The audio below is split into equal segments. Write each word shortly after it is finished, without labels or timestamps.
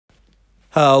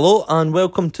Hello and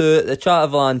welcome to the Chat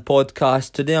of Land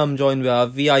podcast. Today I'm joined with a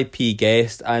VIP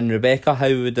guest and Rebecca. How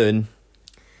are we doing?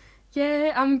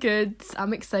 Yeah, I'm good.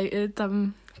 I'm excited.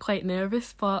 I'm quite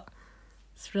nervous, but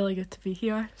it's really good to be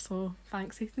here. So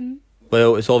thanks, Ethan.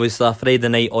 Well, it's obviously a Friday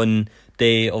night on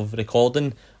day of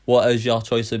recording. What is your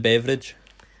choice of beverage?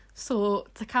 So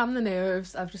to calm the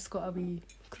nerves, I've just got a wee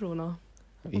Corona.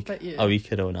 What about you? A wee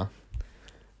Corona.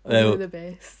 Well, the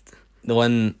best.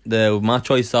 My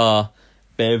choice of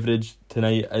beverage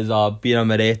tonight is a Birra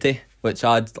Moretti, which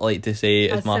I'd like to say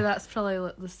is I'd say that's probably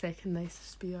like the second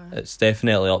nicest beer. It's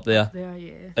definitely up there. There,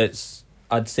 yeah.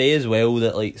 I'd say as well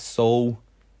that like Sol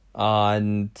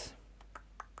and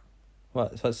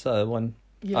what's the other one?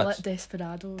 You like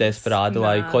Desperado. Desperado,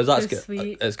 aye, because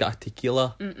it's got a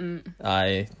tequila. I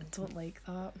Aye. don't like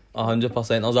that.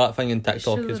 100%. There's that thing in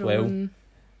TikTok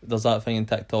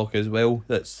as well.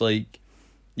 That's like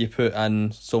you put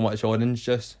in so much orange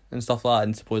juice and stuff like that,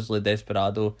 and supposedly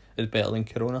Desperado is better than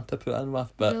Corona to put in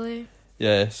with. But really?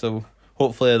 Yeah, so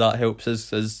hopefully that helps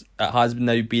us, as it has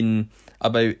now been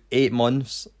about 8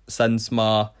 months since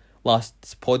my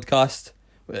last podcast.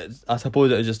 I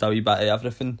suppose it was just a wee bit of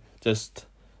everything, just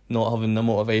not having the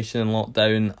motivation in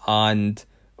lockdown, and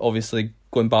obviously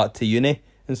going back to uni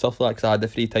and stuff like that, because I had the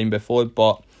free time before,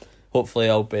 but hopefully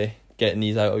I'll be getting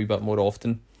these out a wee bit more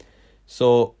often.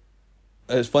 So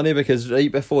it's funny because right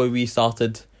before we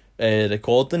started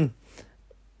recording,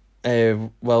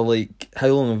 how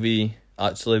long have we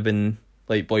actually been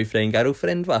like boyfriend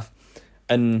girlfriend with?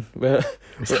 And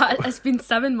it's been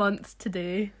 7 months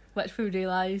today, which we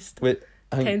realised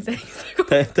 10 seconds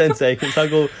ago. 10 seconds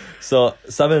ago. So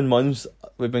 7 months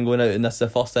we've been going out, and this is the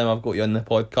first time I've got you on the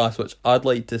podcast, which I'd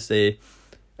like to say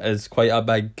is quite a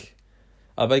big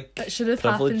It should have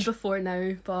privilege. happened before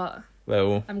now, but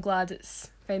well, I'm glad it's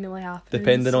finally happened.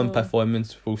 Depending on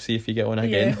performance, we'll see if you get on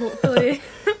again. Yeah, hopefully.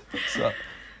 So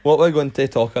what we're going to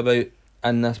talk about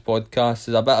in this podcast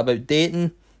is a bit about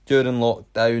dating during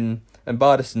lockdown,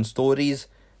 embarrassing stories,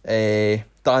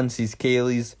 dances,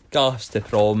 Kayleys, gaffs to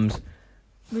proms.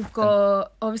 We've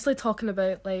got obviously talking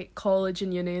about like college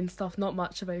and uni and stuff, not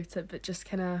much about it, but just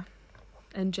kind of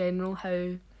in general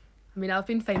how, I've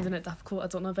been finding it difficult. I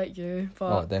don't know about you,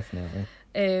 but definitely.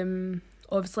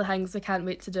 Obviously things we can't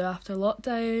wait to do after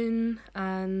lockdown,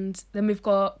 and then we've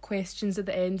got questions at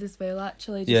the end as well,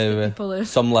 actually.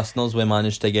 Some listeners we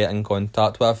managed to get in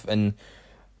contact with, and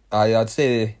I'd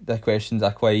say the questions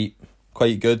are quite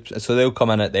good, so they'll come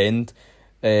in at the end.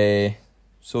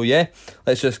 So yeah,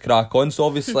 let's just crack on. So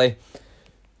obviously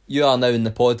you are now in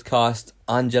the podcast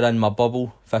and you're in my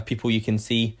bubble for people you can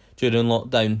see during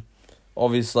lockdown.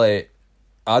 Obviously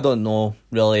I don't know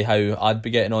really how I'd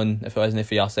be getting on if it wasn't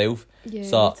for yourself. Yeah,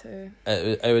 so me too.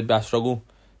 It would be a struggle.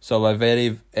 So we're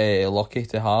very lucky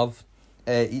to have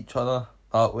each other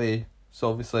that way. So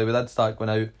obviously we did start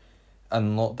going out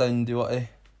in lockdown. Do you want to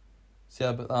say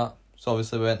about that? So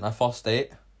obviously we went on our first date.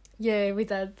 Yeah, we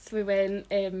did. We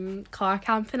went car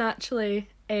camping actually,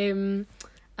 and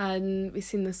we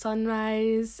seen the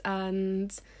sunrise,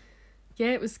 and yeah,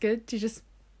 it was good. You just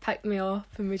picked me up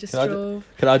and we just drove.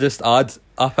 Can I just add,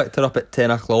 I picked her up at 10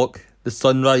 o'clock. The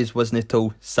sunrise wasn't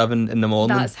until 7 in the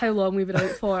morning. That's how long we were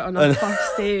out for on our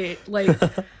first date.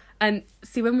 And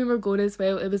see, when we were going as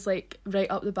well, it was like right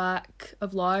up the back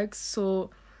of Largs,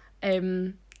 so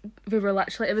we were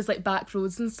literally, it was like back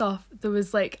roads and stuff. There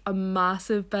was like a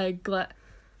massive big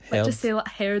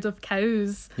herd of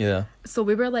cows. Yeah. So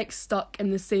we were like stuck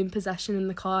in the same position in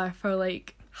the car for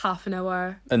like half an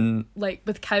hour, and like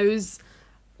with cows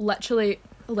literally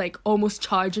like almost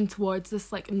charging towards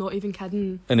us, like not even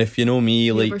kidding. And if you know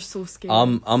me, like, we're so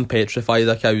scared. I'm petrified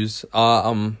of cows.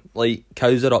 Like,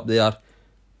 cows are up there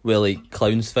with like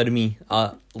clowns for me.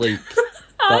 I think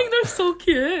they're so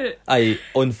cute.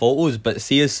 On photos, but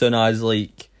see, as soon as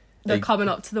like they're coming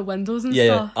up to the windows and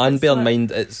stuff. Yeah, and bear in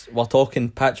mind we're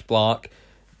talking pitch black.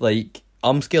 Like,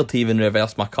 I'm scared to even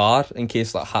reverse my car in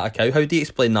case like hit a cow. How do you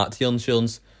explain that to your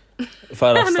insurance?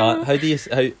 For a start,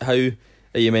 how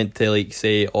are you meant to like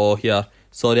say, oh here,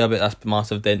 sorry about this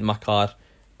massive dent in my car,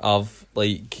 I've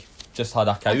like just had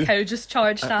a cow. A cow just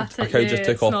charged at it. A cow just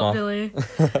took off not really.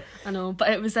 I know, but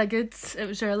it was a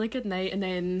really good night, and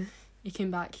then you came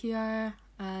back here,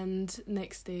 and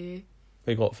next day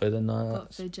we got food and that.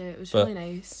 Got food, yeah, it was really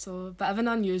nice. So a bit of an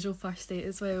unusual first date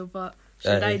as well, but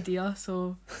good idea,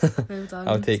 so well done.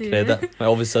 I'll take credit. It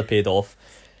obviously paid off.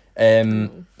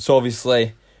 So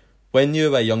obviously when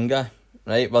you were younger,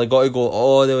 right, well, I got to go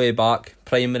all the way back,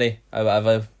 primary or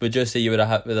whatever, would you say you were a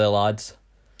hit with the lads?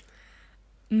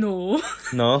 No.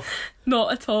 No?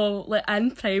 Not at all. Like,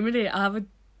 in primary, I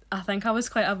think I was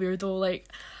quite a weirdo. Like,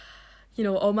 you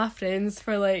know, all my friends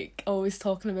were like always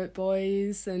talking about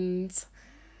boys, and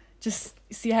just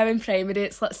see how in primary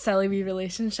it's like silly wee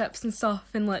relationships and stuff,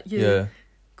 and like you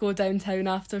go downtown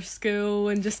after school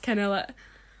and just kind of like,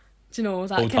 do you know,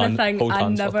 that kind of thing. I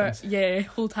never,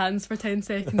 hold hands for 10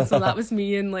 seconds. So that was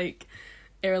me in like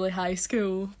early high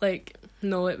school. Like,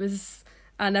 no,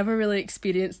 I never really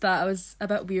experienced that. I was a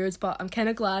bit weird, but I'm kind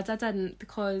of glad I didn't,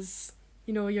 because,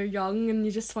 you know, you're young and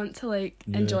you just want to like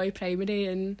enjoy primary,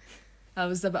 and I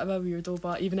was a bit of a weirdo,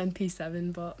 but even in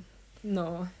P7, but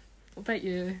no. What about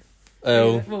you?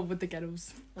 Well, with the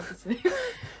girls, obviously.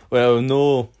 Well,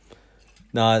 no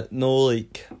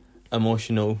like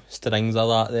emotional strings or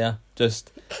that there.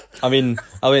 Just, I mean,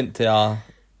 I went to a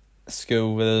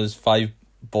school where there was 5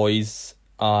 boys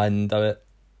and about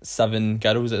 7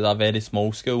 girls. It was a very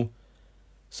small school,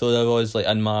 so there was like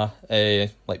in my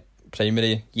like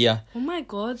primary year. Oh my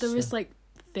god, there was like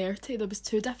 30. There was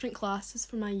 2 different classes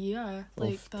for my year.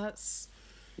 Like that's.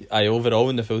 Overall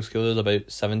in the full school there was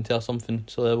about 70 or something.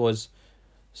 So there was,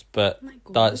 but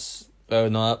that's so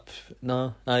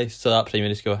that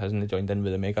primary school hasn't joined in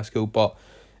with the mega school, but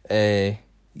and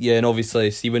obviously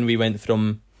see when we went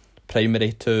from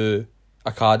primary to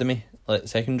academy, like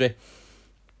secondary,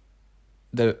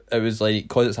 it was like,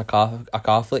 because it's a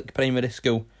Catholic primary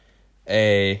school,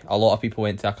 a lot of people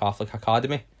went to a Catholic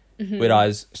academy,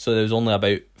 whereas so there was only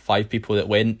about 5 people that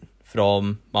went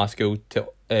from my school to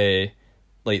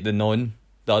like the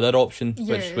other option,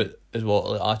 which is what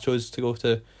like, I chose to go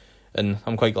to, and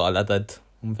I'm quite glad I did.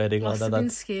 I'm very glad I did. Must have been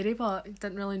scary, but I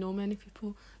didn't really know many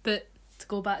people. But to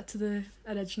go back to the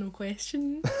original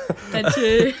question, did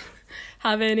you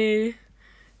have any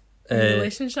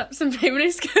relationships in primary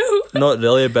school? Not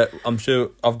really, but I'm sure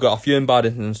I've got a few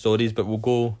embarrassing stories, but we'll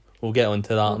get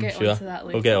onto that.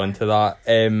 We'll get onto that.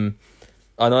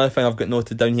 Another thing I've got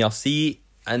noted down here, see,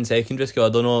 in secondary school, I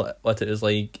don't know what it was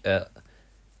like at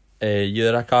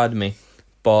your academy,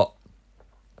 but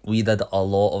we did a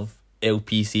lot of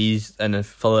LPCs, and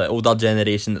for the older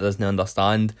generation that doesn't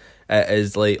understand, it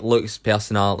is like looks,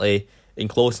 personality and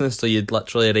closeness. So you'd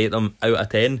literally rate them out of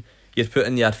 10. You'd put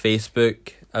in your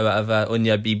Facebook or whatever, on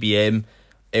your BBM,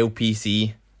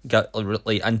 LPC, get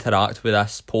like interact with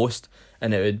this post,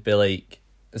 and it would be like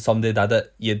somebody did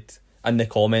it, you'd in the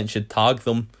comments you'd tag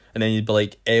them, and then you'd be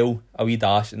like L, a wee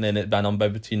dash, and then it'd be a number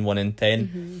between 1 and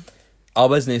 10. I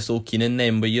wasn't so keen in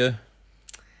them, were you?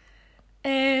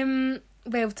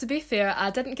 Well, to be fair,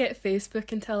 I didn't get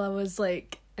Facebook until I was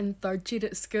like in 3rd year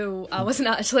at school. I wasn't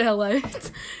actually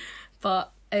allowed,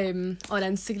 but on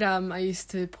Instagram I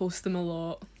used to post them a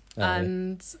lot,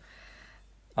 and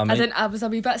I was a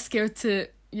wee bit scared to,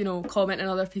 you know, comment on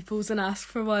other people's and ask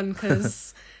for one,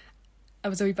 because I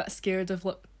was a wee bit scared of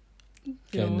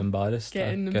getting embarrassed. But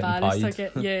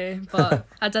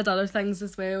I did other things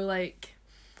as well, like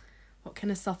what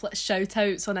kind of stuff, like shout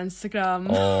outs on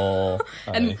Instagram.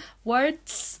 And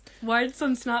words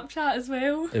on Snapchat as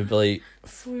well. It'd be like,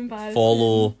 so embarrassing.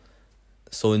 Follow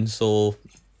so and so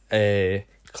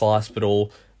class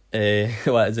bro,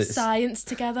 what is it, science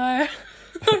together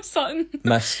or something.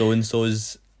 Miss so and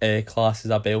so's class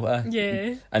is a belter.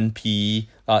 Yeah. And PE,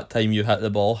 that time you hit the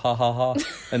ball, ha ha ha,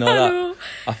 and all that.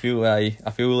 I feel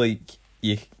like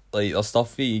you, like, there's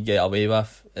stuff that you get away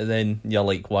with, and then you're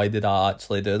like, why did I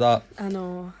actually do that? I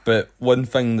know. But one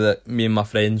thing that me and my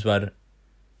friends were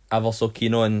ever so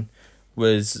keen on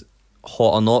was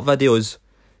hot or not videos,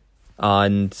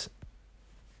 and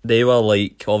they were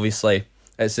like, obviously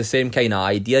it's the same kind of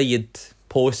idea. You'd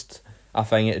post a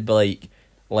thing, it'd be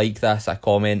like this, I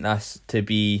comment this to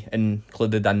be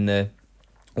included in the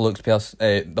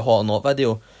the hot or not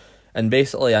video, and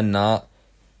basically in that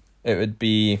it would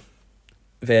be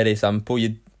very simple.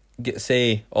 You'd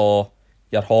say, oh,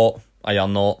 you're hot or you're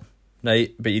not,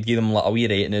 right? But you'd give them like a wee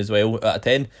rating as well out of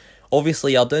 10.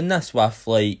 Obviously you're doing this with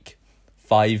like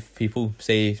 5 people,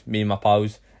 say me and my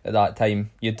pals at that time.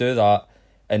 You do that,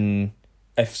 and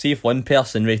if one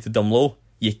person rated them low,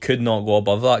 you could not go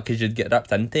above that, because you'd get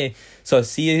ripped into. So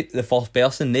see, the first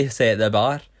person, they set the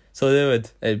bar, so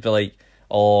it'd be like,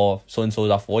 oh, so and so's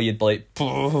a 4, you'd be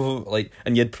like,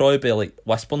 and you'd probably be like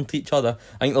whispering to each other.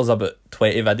 I think there's about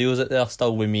 20 videos out there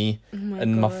still with me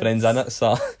and my friends in it.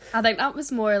 So I think that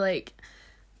was more like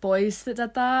boys that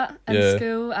did that in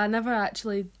school. I never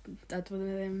actually did one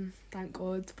of them, thank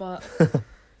God. But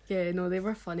yeah, no, they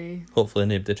were funny. Hopefully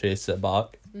nobody traces it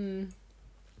back.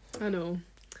 I know.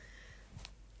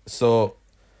 So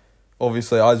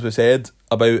obviously, as we said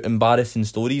about embarrassing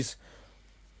stories,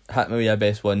 hit me with your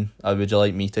best one. Or would you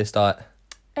like me to start?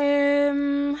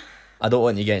 I don't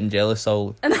want you getting jealous.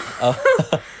 I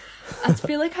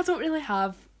feel like I don't really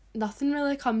have, nothing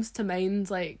really comes to mind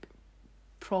like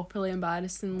properly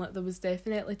embarrassing. Like, there was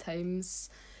definitely times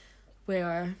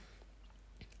where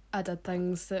I did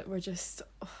things that were just,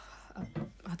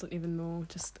 I don't even know,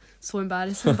 just so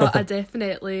embarrassing. But I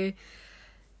definitely,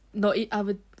 I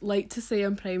would like to say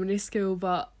in primary school,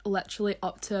 but literally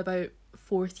up to about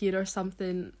 4th year or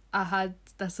something, I had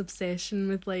this obsession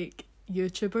with like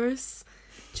YouTubers.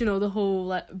 Do you know the whole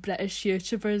like British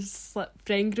YouTubers like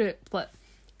friend group, like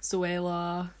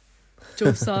Zoella,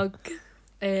 Joe Sugg,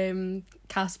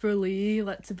 Casper Lee,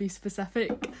 like to be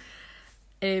specific.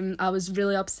 I was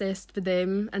really obsessed with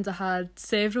them, and I had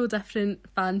several different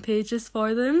fan pages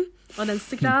for them on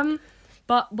Instagram.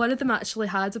 But one of them actually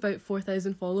had about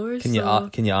 4,000 followers. Can you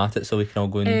art it so we can all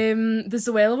go in? The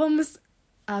Zoella one was,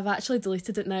 I've actually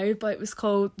deleted it now, but it was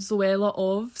called Zoella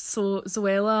of. So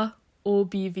Zoella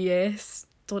OBVS.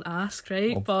 Don't ask,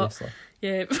 right? Obviously. But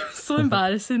yeah, so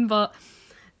embarrassing. But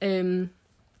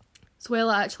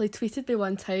Zoella actually tweeted me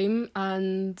one time,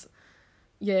 and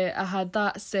yeah, I had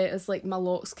that set as like my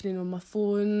lock screen on my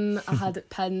phone. I had it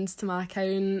pinned to my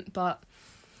account, but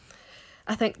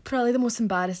I think probably the most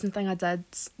embarrassing thing I did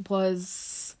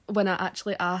was when I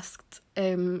actually asked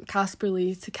Casper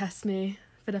Lee to kiss me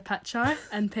for a picture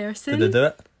in person. Did they do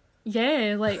it?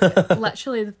 Yeah, like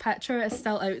literally the picture is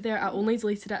still out there. I only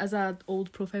deleted it as an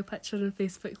old profile picture on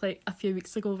Facebook like a few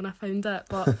weeks ago when I found it,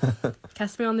 but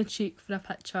kissed me on the cheek for a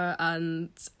picture, and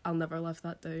I'll never live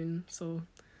that down. So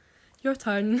your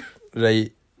turn.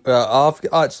 Right. Well, I've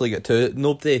actually got two.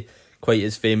 Nobody quite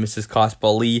as famous as Casper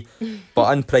Lee,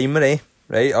 but in primary,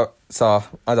 right? So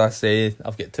as I say,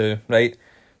 I've got two, right?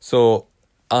 So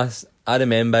I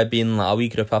remember being like a wee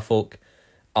group of folk,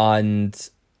 and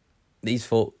these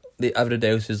folk, everybody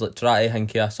else was like trying to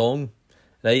think of a song,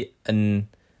 right? And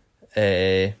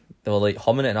they were like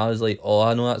humming it, and I was like, oh,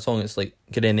 I know that song. It's like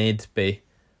Grenade by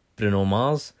Bruno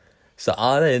Mars. So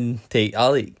I then take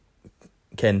a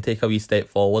wee step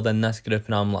forward in this group,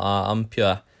 and I'm like, I'm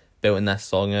pure belting this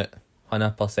song out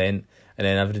 100%. And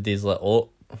then everybody's like, oh,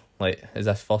 like, is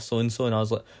this for so and so? And I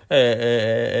was like,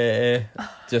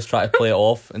 just try to play it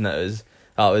off, and that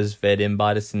was very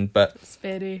embarrassing. But it's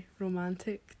very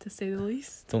romantic, to say the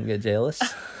least. Don't get jealous.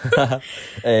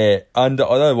 And the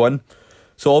other one,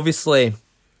 so obviously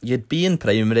you'd be in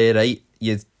primary, right?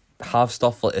 You'd have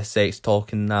stuff like the sex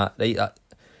talk and that, right?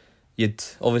 You'd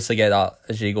obviously get that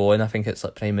as you go in. I think it's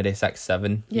like primary 6,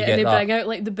 7. Yeah, and they bring out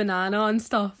like the banana and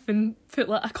stuff and put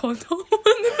like a condom on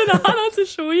the banana to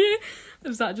show you.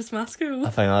 Was that just my school? I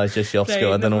think that was just your Right,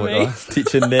 school. I don't know what never I was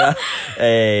teaching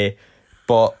there.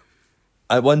 But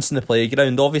once in the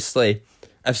playground, obviously,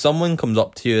 if someone comes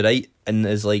up to you, right, and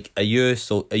is like, are you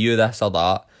this or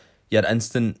that, your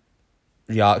instant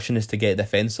reaction is to get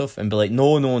defensive and be like,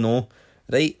 no,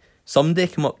 right? Somebody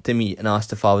came up to me and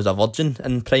asked if I was a virgin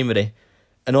in primary,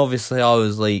 and obviously I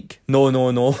was like, no.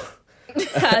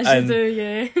 As you do,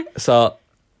 yeah. So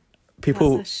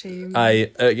people, that's a shame.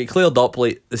 it get cleared up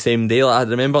like the same day. Like, I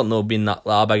remember it not being that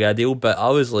big a deal, but I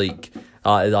was like,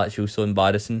 that is actually so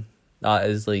embarrassing. That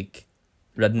is like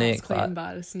redneck. That's quite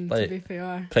embarrassing, like, to be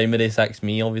fair. Primary 6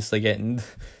 me obviously getting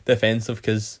defensive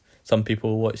because some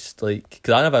people watched, like,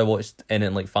 because I never watched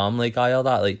anything like Family Guy or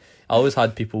that. Like, I always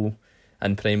had people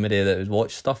in primary that would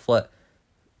watch stuff like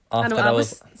after I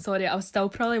was still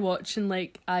probably watching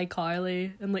like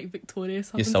iCarly and like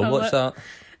Victorious. You still watch that?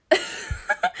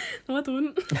 No, I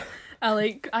don't. I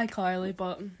like iCarly,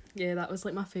 but yeah, that was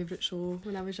like my favourite show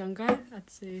when I was younger, I'd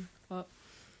say. But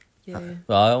yeah.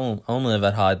 Well, I only ever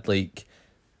had like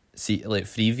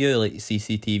Freeview, like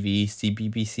CCTV,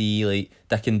 CBBC, like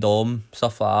Dick and Dom,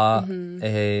 stuff like that.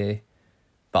 Mm-hmm.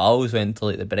 But I always went to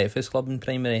like the breakfast club in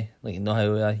primary. Like, you know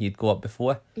how you'd go up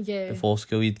before? Yeah. Before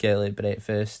school you'd get like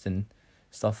breakfast and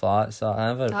stuff like that. So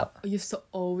I used to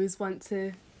always want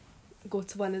to go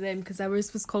to one of them because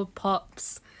ours was called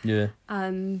Pups. Yeah.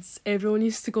 And everyone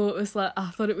used to go. It was like,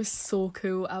 I thought it was so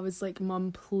cool. I was like,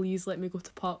 Mum, please let me go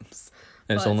to Pups.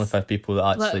 And it's only for people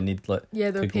that actually need like, yeah,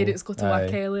 their parents go to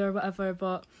work early or whatever,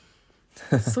 but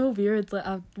it's so weird. Like,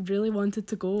 I really wanted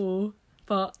to go,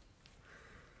 but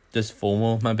just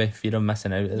FOMO, maybe fear of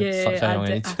missing out. Yeah, such a young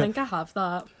age. I think I have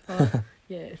that, but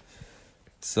yeah.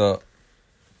 So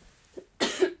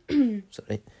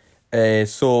sorry.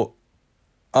 So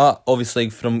obviously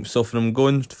from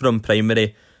going from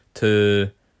primary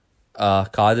to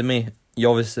academy, you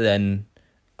obviously then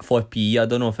for PE, I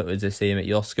don't know if it was the same at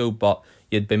your school, but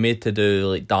you'd be made to do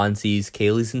like dances,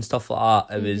 Kayleys and stuff like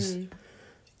that.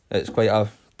 It's quite a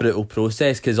brutal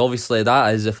process because obviously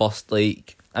that is the first,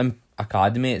 like, in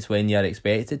academy, it's when you're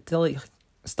expected to like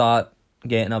start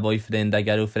getting a boyfriend, a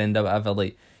girlfriend or whatever.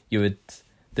 Like, you would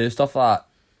do stuff like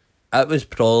that. It was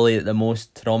probably the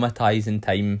most traumatising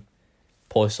time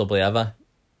possibly ever,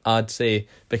 I'd say,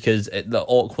 because the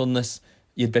awkwardness,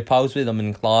 you'd be pals with them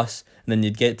in class, and then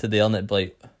you'd get to there and it'd be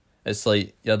like, it's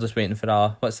like you're just waiting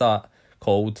for what's that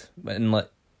called in like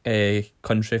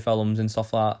country films and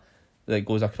stuff like that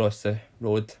goes across the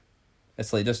road.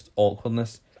 It's like just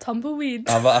awkwardness. Tumbleweed.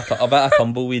 A bit of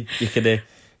tumbleweed. You could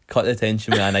cut the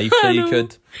tension with a knife, so you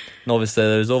could. And obviously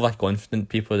there was overconfident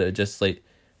people that would just like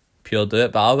pure do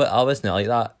it, but I wasn't like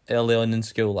that early on in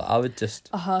school. Like I would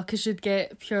just Because you'd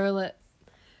get pure like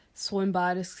so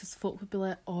embarrassed because folk would be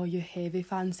like, oh, you heavy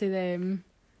fancy them.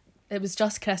 It was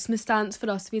just Christmas dance for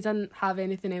us. We didn't have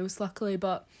anything else luckily,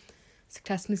 but it's a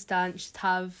Christmas dance. You'd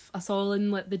have us all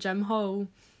in like the gym hall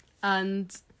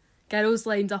and girls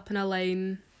lined up in a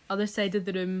line, other side of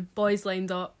the room, boys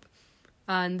lined up,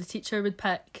 and the teacher would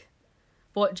pick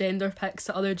what gender picks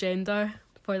the other gender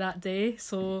for that day.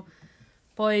 So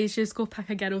boys just go pick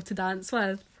a girl to dance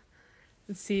with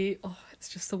and see, it's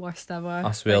just the worst ever.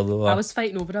 I swear though. I was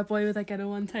fighting over a boy with a girl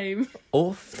one time.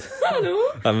 Oh. I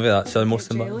know. Maybe that's the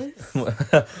most jealous.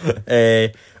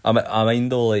 I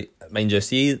mind though, like, mind you,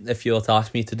 see if you were to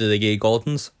ask me to do the Gay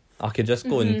Gordons, I could just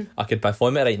go and I could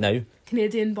perform it right now.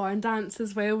 Canadian barn dance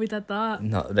as well, we did that.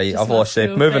 No, right, Just I've lost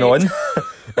it. Moving on.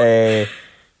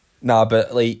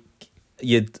 But like,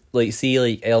 you'd like see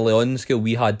like early on in school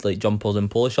we had like jumpers and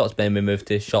polo shirts, but then we moved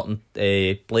to shirt and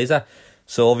blazer.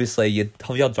 So obviously you'd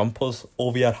have your jumpers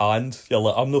over your hands. You're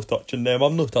like, I'm not touching them.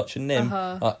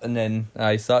 And then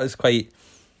so that was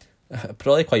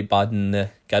probably quite bad in the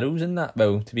girls in that.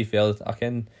 Well, to be fair, I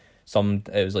can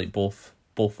it was like both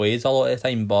ways a lot of the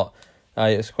time, but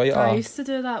it's quite. I used to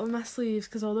do that with my sleeves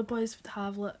because all the boys would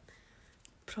have like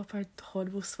proper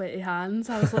horrible sweaty hands.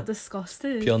 I was like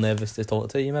disgusted. Pure nervous to talk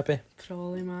to you, maybe.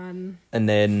 Probably, man. And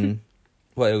then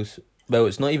what else? Well,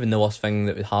 it's not even the worst thing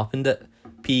that would happen at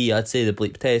PE. I'd say the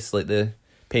bleep test, like the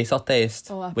pacer test,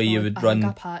 where you would run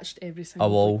I patched every single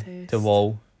a wall test. to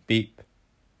wall, beep,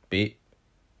 beep,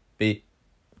 beep,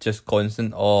 just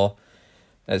constant. Oh,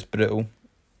 it's brutal.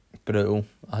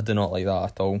 I do not like that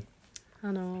at all.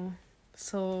 I know.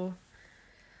 So,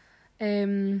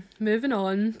 moving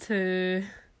on to,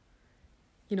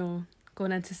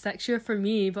 going into 6th year for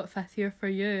me, but 5th year for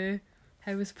you.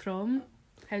 How was prom?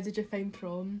 How did you find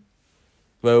prom?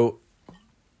 Well,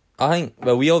 I think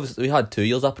we had 2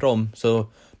 years of prom. So,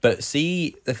 but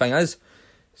see, the thing is,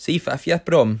 5th year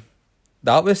prom,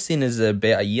 that was seen as a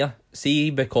better year.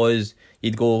 See, because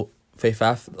you'd go for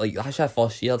 5th, like that's your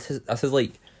first year. This is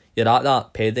like you're at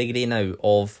that pedigree now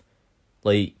of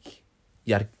like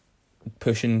you're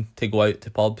pushing to go out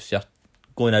to pubs. You're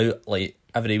going out like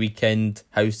every weekend,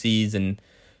 houses and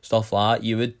stuff like that.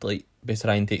 You would like be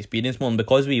trying to experience more, and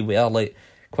because we were like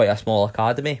quite a small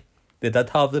academy, they did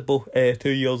have the 2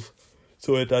 years,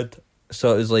 so it did.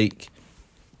 So it was like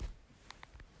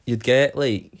you'd get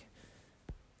like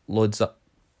loads of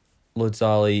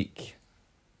like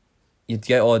you'd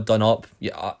get all done up.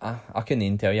 Yeah, I couldn't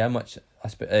even tell you how much.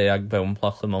 Well,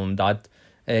 luckily my mum and dad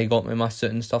got me my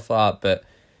suit and stuff like that. But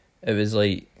it was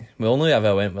like we only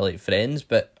ever went with like friends.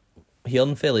 But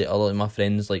hearing for like a lot of my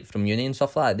friends like from uni and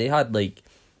stuff like that, they had like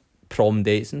prom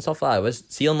dates and stuff like that. It was,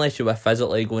 see, unless you were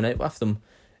physically going out with them,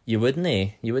 you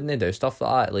wouldn't do stuff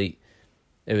like that. Like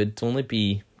it would only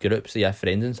be groups of your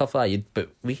friends and stuff like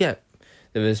that.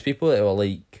 There was people that were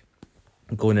like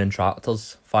going in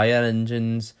tractors, fire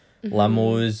engines,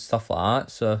 limos, stuff like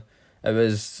that. So it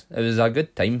was a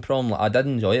good time prom. Like, I did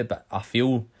enjoy it, but I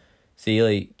feel, see,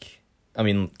 like, I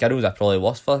mean, girls are probably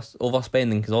worse for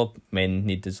overspending because all men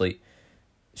need is like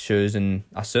shoes and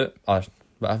a suit or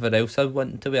whatever else I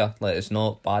want to wear. Like, it's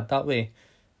not bad that way.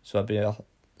 So I'd be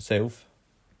yourself.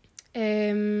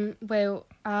 Well,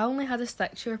 I only had a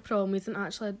 6th year prom. We didn't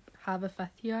actually have a 5th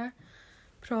year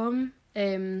prom.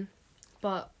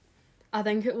 But I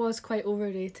think it was quite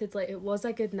overrated. Like, it was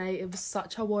a good night. It was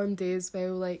such a warm day as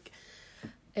well. Like,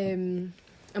 and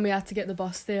we had to get the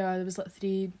bus there. There was like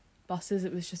 3 buses.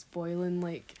 It was just boiling.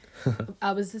 Like,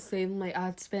 I was the same. Like,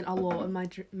 I'd spent a lot on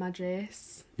my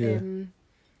dress. Yeah.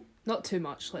 Not too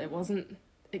much. Like, it wasn't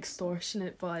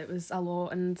extortionate, but it was a lot.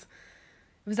 And it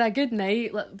was a good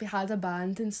night. Like, we had a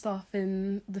band and stuff,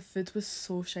 and the food was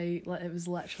so shite. Like, it was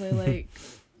literally like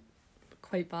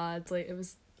quite bad. Like, it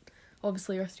was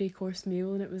obviously our 3-course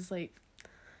meal, and it was like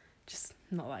just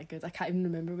not that good. I can't even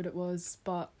remember what it was,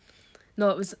 but no,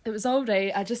 it was all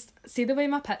right. I just see the way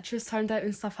my pictures turned out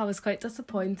and stuff. I was quite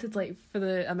disappointed, like, for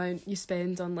the amount you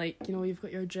spend on, like, you've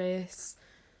got your dress,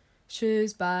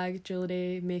 shoes, bag,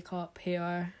 jewellery, makeup,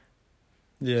 hair.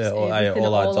 Yeah, just all everything. adds It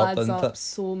all up, adds doesn't up it?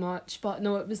 so much. But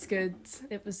no, it was good.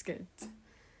 But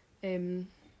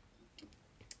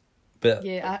But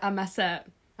yeah, I miss it.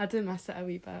 I do miss it a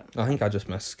wee bit. I think I just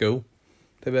miss school,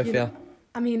 to be fair.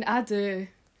 I mean, I do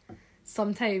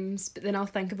sometimes, but then I'll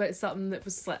think about something that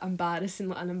was like embarrassing,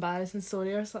 like an embarrassing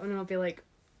story or something, and I'll be like,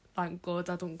 thank God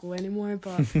I don't go anymore.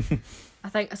 But I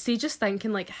think, see, just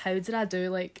thinking like, how did I do,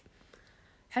 like,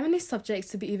 how many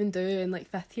subjects did we even do in like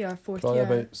 5th year, 4th Probably year?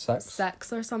 about 6.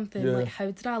 6 or something. Yeah. Like, how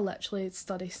did I literally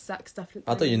study 6 different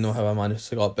things? I don't even know how I managed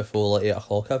to get up before like 8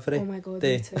 o'clock every Oh my God,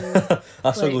 day. me too.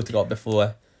 I struggle to get up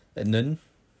before at noon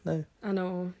now. I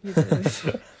know, you do.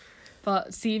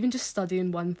 But see, even just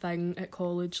studying one thing at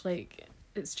college, like,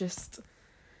 it's just...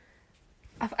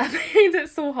 I find it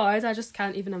so hard. I just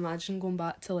can't even imagine going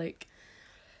back to, like,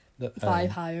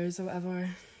 5 hires or whatever.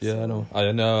 Yeah, so.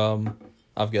 I know.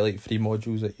 I've got like 3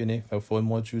 modules at uni, or 4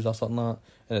 modules or something like that,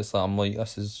 and it's like, I'm like,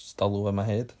 this is still over my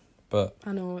head. But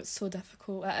I know, it's so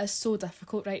difficult. It is so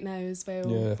difficult right now as well.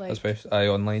 yeah, like, especially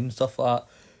online stuff like that.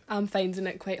 I'm finding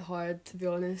it quite hard, to be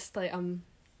honest. Like,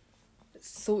 it's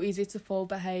so easy to fall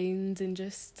behind and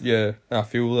just... Yeah, I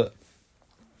feel that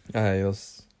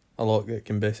there's a lot that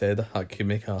can be said. I could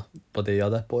make a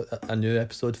new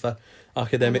episode for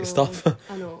academic stuff.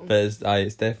 I know. But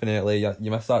it's definitely,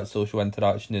 you miss that social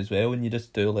interaction as well, and you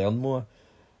just do learn more,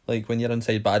 like, when you're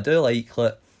inside. But I do like,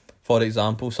 for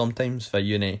example, sometimes for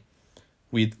uni,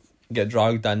 we'd get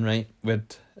dragged in, right?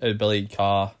 It'd be like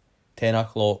a 10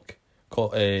 o'clock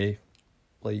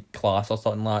like class or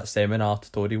something like that, seminar,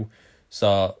 tutorial.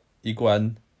 So you go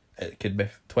in, it could be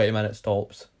 20 minutes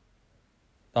tops.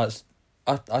 I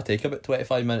take about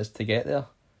 25 minutes to get there.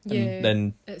 Yeah, and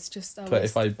then it's just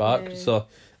 25 back. Yeah. So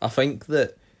I think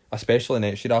that, especially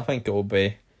next year, I think it will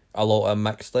be a lot of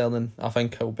mixed learning. I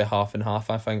think it will be half and half.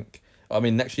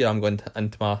 Next year I'm going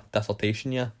into my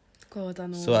dissertation year. God, I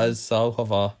know. So it is, so I'll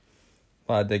have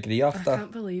a degree after. I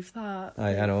can't believe that.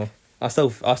 I know. I still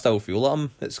feel like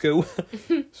I'm at school.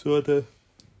 So I do.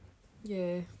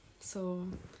 Yeah, so...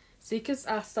 See, because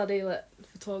I study, like,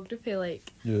 photography,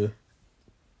 like... Yeah.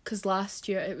 Because last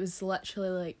year it was literally,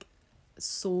 like,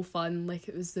 so fun. Like,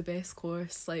 it was the best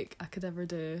course, like, I could ever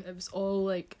do. It was all,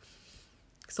 like...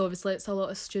 So obviously it's a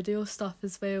lot of studio stuff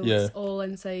as well. Yeah. It's all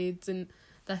inside, and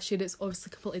this year it's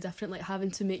obviously completely different. Like, having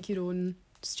to make your own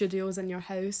studios in your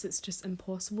house, it's just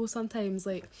impossible sometimes.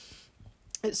 Like,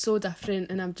 it's so different,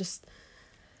 and I'm just...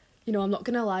 You know, I'm not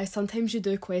going to lie, sometimes you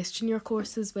do question your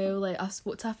course as well. Like, I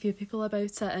spoke to a few people about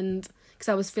it, and... Because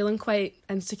I was feeling quite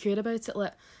insecure about it,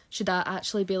 like... Should I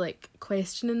actually be, like,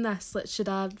 questioning this? Like, should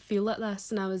I feel like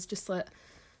this? And I was just like...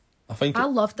 I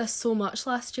loved this so much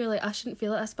last year. Like, I shouldn't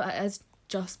feel like this, but it is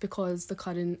just because the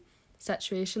current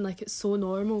situation. Like, it's so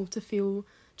normal to feel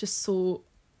just so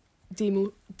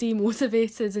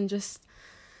demotivated and just...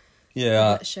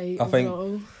 Yeah,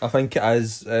 I think it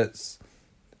is.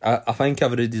 I think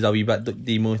everybody's a wee bit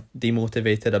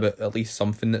demotivated about at least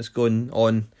something that's going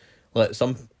on.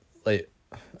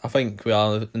 I think we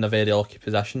are in a very lucky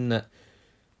position that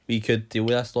we could deal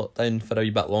with this lockdown for a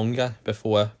wee bit longer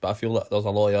before, but I feel like there's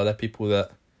a lot of other people that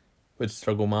would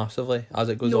struggle massively as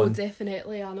it goes on. No,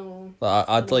 definitely, I know.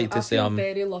 I'd like to say I'm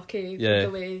very lucky with the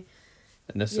way,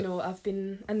 I've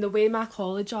been, and the way my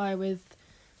college are with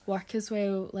work as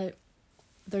well, like,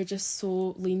 they're just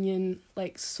so lenient,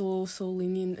 like, so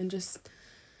lenient and just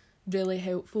really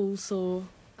helpful, so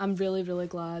I'm really, really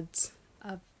glad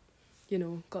I've,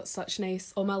 got such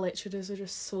nice... All my lecturers are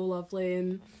just so lovely,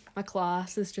 and my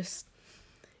class is just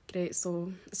great.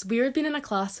 So it's weird being in a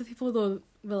class with people, though.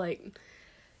 We're like,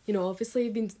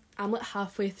 obviously I'm like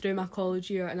halfway through my college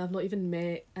year and I've not even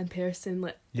met in person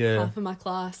like half of my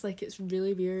class. Like, it's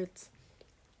really weird.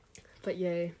 But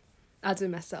yeah, I do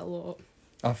miss it a lot.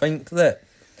 I think that,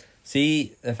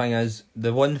 see, the thing is,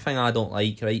 the one thing I don't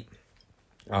like, right,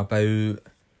 about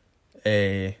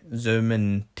Zoom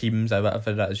and Teams or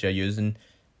whatever it is you're using,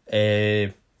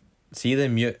 see the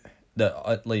mute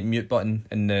mute button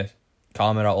and the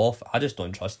camera off, I just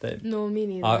don't trust it. No, me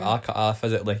neither. I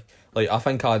physically, I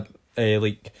think I'd how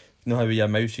with your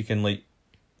mouse you can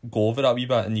go over that a wee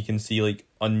bit and you can see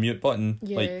unmute button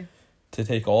to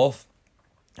take off.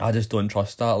 I just don't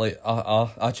trust that.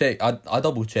 I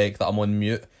double check that I'm on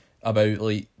mute about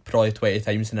probably 20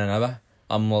 times in an hour.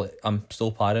 I'm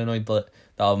so paranoid that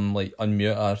I'm on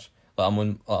mute, or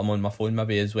I'm on my phone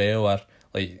maybe as well, or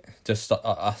just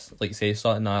say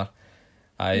something, or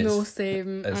no,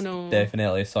 same. It's I know.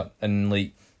 Definitely something.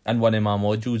 And in one of my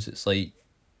modules, it's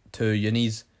 2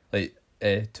 unis, 2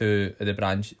 of the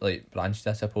branched,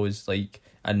 I suppose,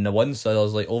 and the one, so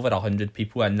there's over 100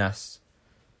 people in this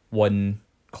one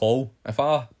call. If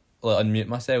I unmute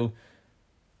myself,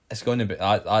 it's going to be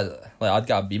I'd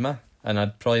get a beamer and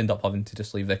I'd probably end up having to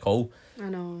just leave the call. I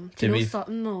know. Do you know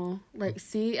something though?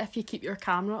 See, if you keep your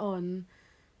camera on,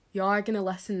 you are gonna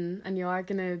listen and you are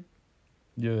gonna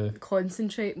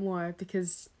concentrate more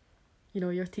because, you know,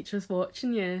 your teacher's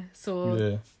watching you.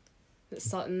 So it's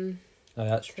something. Aye,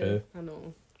 that's true. I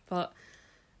know, but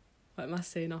what am I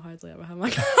saying? I hardly ever have my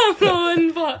camera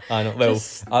on, but I know. Well,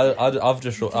 I've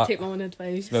just to take my own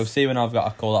advice. Well, say when I've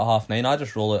got a call at 9:30, I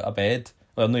just roll out of bed.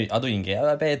 Well, no, I don't even get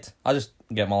out of bed. I just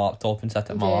get my laptop and sit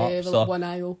at my lap. Yeah, So one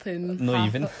eye open. not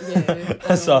even.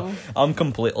 Yeah. So I'm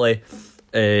completely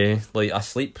like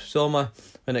asleep. So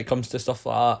when it comes to stuff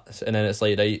like that, and then it's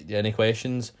like, right, any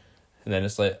questions? And then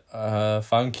it's like,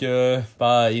 thank you,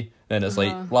 bye. Then it's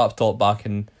like laptop back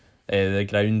in the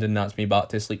ground, and that's me back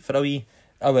to sleep for a wee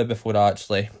hour before I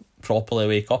actually properly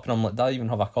wake up. And I'm like, did I even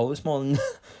have a call this morning?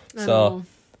 So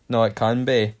no, it can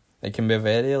be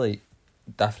very like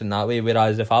different that way.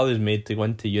 Whereas if I was made to go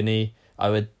into uni, I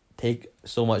would take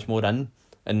so much more in,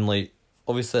 and like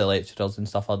obviously the lecturers and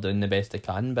stuff are doing the best they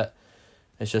can, but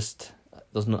it's just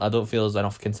I don't feel there's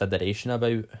enough consideration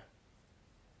about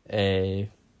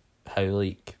how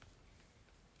like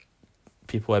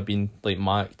people have been like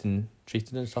marked and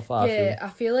treated and stuff like that. Yeah, I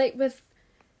feel like with,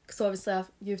 because obviously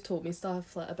you've told me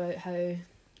stuff like about how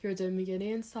you're doing with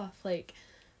uni and stuff, like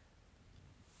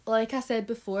I said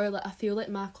before, like I feel like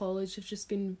my college have just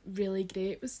been really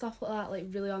great with stuff like that, like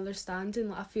really understanding.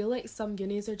 Like I feel like some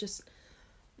unis are just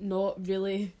not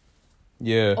really.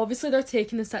 Yeah. Obviously they're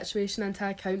taking the situation into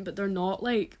account, but they're not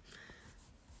like,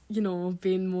 you know,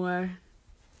 being more.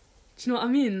 Do you know what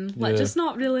I mean? Like just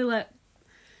not really like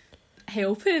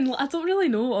helping. Like, I don't really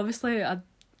know. Obviously I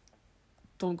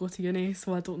don't go to uni,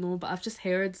 so I don't know, but I've just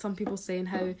heard some people saying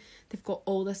how they've got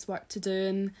all this work to do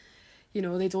and, you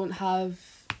know, they don't have,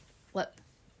 like,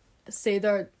 say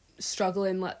they're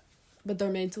struggling like with their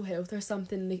mental health or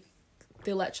something, they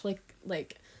literally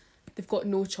like they've got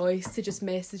no choice to just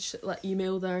message, like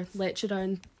email their lecturer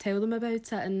and tell them about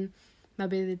it, and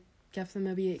maybe they give them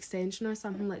a wee extension or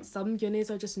something. Like some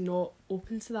unis are just not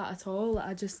open to that at all.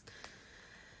 Like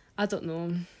I don't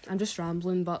know, I'm just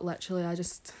rambling, but literally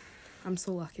I'm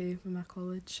so lucky with my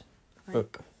college.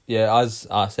 Like, yeah, as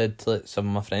I said to like, some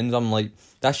of my friends, I'm like,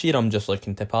 this year I'm just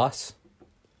looking to pass.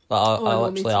 Like I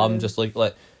literally, I'm just like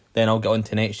then I'll get on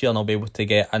to next year and I'll be able to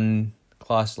get in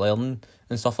class learning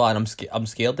and stuff like that. And I'm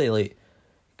scared of like,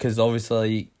 because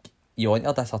obviously like, you want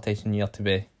your dissertation year to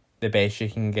be the best you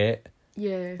can get.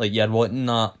 Yeah. Like you're wanting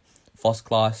that first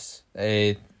class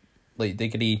like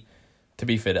degree. To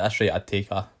be fair, that's right, I'd take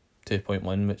a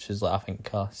 2.1, which is like I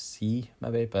think a C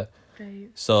maybe, but right.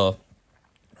 So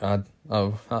I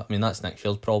mean that's next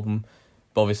year's problem.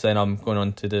 But obviously then I'm going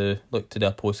on to do a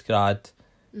postgrad.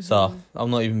 So I'll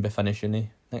not even be finished uni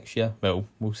next year. Well,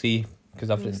 we'll see, because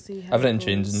everything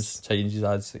changes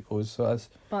as it goes. So as.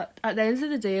 But at the end of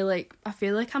the day, like I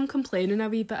feel like I'm complaining a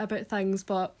wee bit about things,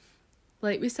 but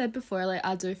like we said before, like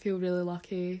I do feel really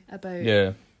lucky about.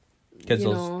 Yeah, because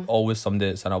there's always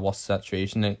somebody that's in a worse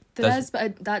situation. Like, there is,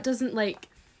 but that doesn't like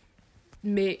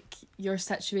make your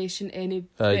situation any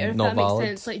better. If that makes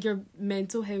sense, like your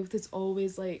mental health is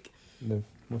always like the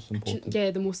most important.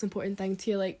 Yeah, the most important thing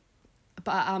to you. Like,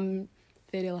 but I'm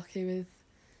very lucky with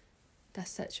this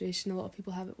situation. A lot of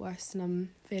people have it worse, and I'm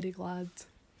very glad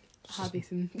I have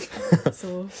Ethan.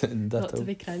 So not to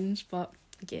be cringe, but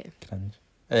yeah.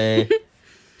 Cringe.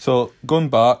 So going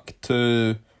back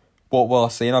to what we were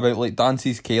saying about like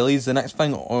dances, Kayleys, the next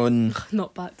thing on.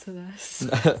 Not back to this.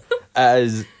 It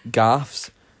is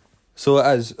gaffs. So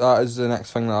that is the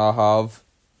next thing that I have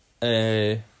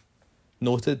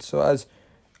noted. So it is.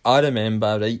 I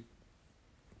remember, right,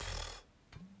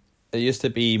 it used to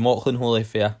be Mauchline Holy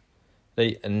Fair,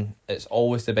 right, and it's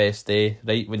always the best day,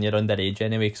 right, when you're underage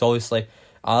anyway, because obviously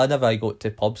I never go to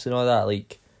pubs and all that,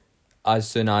 like, as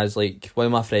soon as, like, one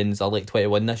of my friends are, like,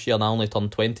 21 this year, and I only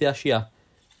turned 20 this year,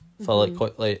 for, like,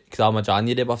 because I'm a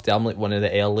January birthday, I'm, like, one of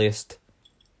the earliest,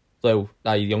 well,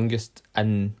 the youngest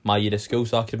in my year of school,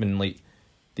 so I could have been, like,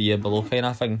 the year below kind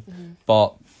of thing,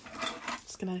 but...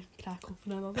 Just gonna crack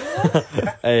open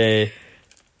another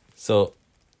so...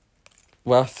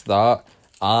 With that,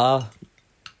 I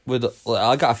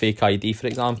got a fake ID, for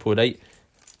example, right,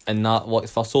 and that worked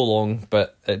for so long,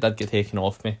 but it did get taken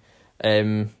off me,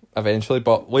 eventually.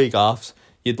 But with gaffs,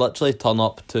 you'd literally turn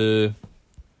up to,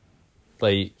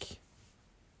 like,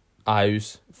 a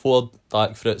house, 4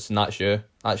 dark fruits, and that's you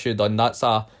done. That's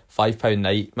a £5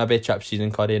 night, maybe chips, cheese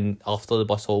and curry, and after the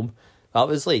bus home. That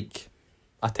was like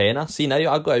a tenner. See, now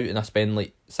I go out and I spend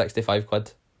like 65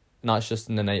 quid, and that's just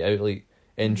in the night out, like,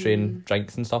 entry and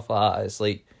drinks and stuff like that. It's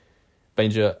like,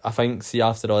 mind you, I think, see,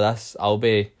 after all this, I'll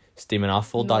be steaming off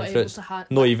 4 dark fruits.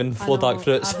 Not even 4 dark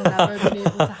fruits. I've never been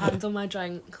able to handle my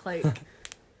drink, like,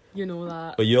 you know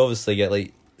that. But you obviously get,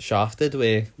 like, shafted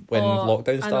with when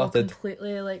lockdown I know, started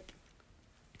completely. Like,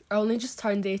 I only just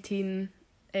turned 18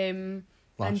 in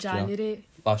January.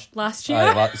 Last year.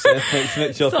 Aye, let's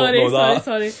make sure sorry, people know that.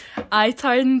 sorry. I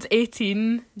turned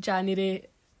 18 January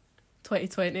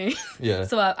 2020. Yeah.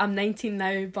 So I'm 19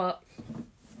 now, but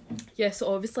yeah,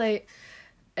 so obviously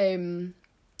I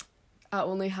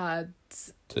only had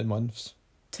 2 months.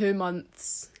 2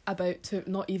 months,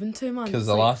 not even 2 months. Because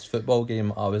the last football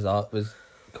game I was at was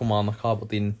Kilmarnock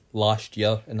Aberdeen last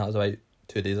year, and that was about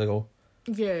 2 days ago.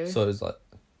 Yeah. So it was like...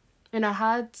 And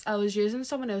I was using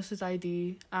someone else's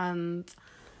ID, and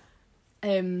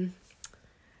they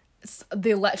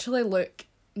literally look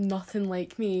nothing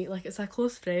like me. Like, it's a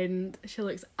close friend. She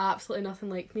looks absolutely nothing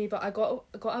like me, but I got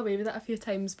away with it a few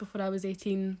times before I was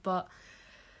 18, but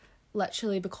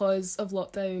literally because of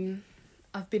lockdown,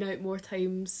 I've been out more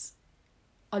times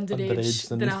underage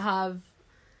than I have,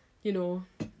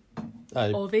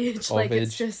 of age.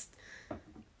 It's just...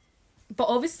 But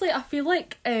obviously, I feel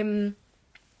like during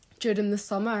the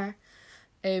summer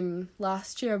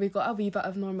last year, we got a wee bit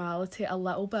of normality, a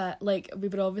little bit. Like, we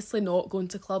were obviously not going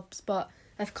to clubs, but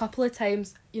a couple of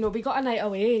times, we got a night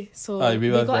away. So we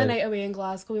got a night away in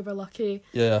Glasgow. We were lucky.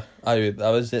 Yeah, I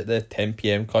was at the 10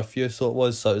 p.m. curfew, so it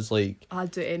was like... I'd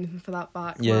do anything for that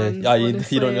back, yeah, man,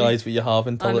 you don't realise what you have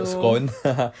until it's gone.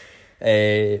 But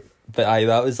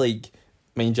that was like...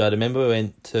 Mind you, I remember we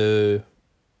went to...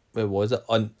 Where was it?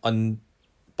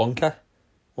 Bunker?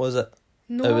 Was it?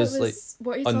 No, it was like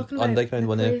what are you talking about? Underground,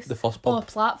 one of the first pub. Oh,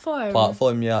 Platform.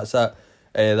 Platform, yeah, that's it.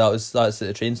 That's at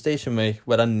the train station. We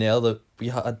were in there.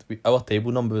 Our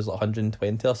table number was like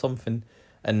 120 or something,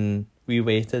 and we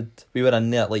waited. We were in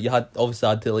there. Like, you had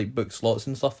to like book slots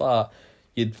and stuff like that.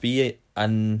 You'd be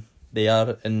in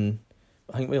there, and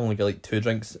I think we only got like 2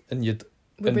 drinks, and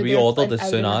we ordered as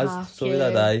soon as. So we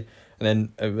did, aye. And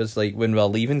then it was like when we were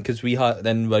leaving, because we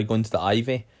were going to the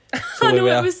Ivy. So I know,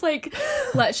 it was like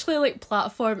literally like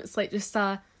Platform. It's like just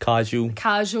a casual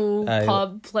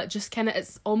pub, like just kind of,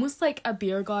 it's almost like a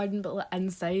beer garden but like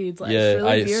inside. Like, it's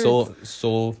really weird.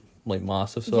 so like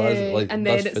massive. So yeah, like, and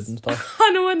then food and stuff.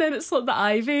 I know, and then it's like the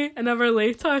Ivy an hour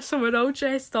later, so we're all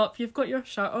dressed up. You've got your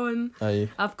shirt on. Aye.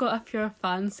 I've got a pure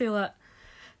fancy like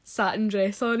satin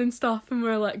dress on and stuff, and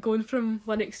we're like going from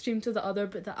one extreme to the other,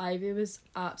 but the Ivy was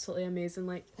absolutely amazing.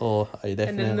 Like, oh, aye, definitely.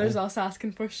 And then there's us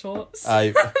asking for shots.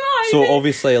 Aye. So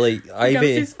obviously, like,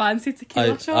 Ivy, fancy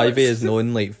tequila shots. Ivy is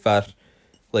known like for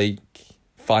like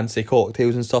fancy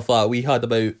cocktails and stuff like that. We had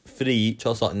about 3 each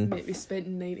or something. Mate, we spent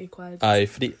 90 quid. Aye,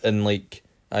 3, and like,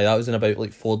 that was in about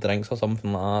like 4 drinks or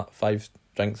something like that, 5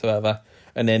 drinks or whatever.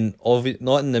 And then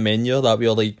not in the menu that we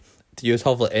were like, do you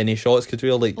have like any shots? Because we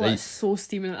were like, it's so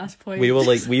steaming at this point. We were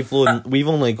like, we've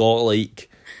only got like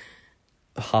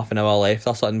half an hour left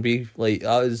or something. We like,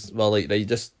 that was, well, like, right,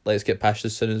 just let's get pished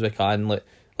as soon as we can. Like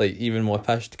even more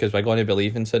pished, because we're going to be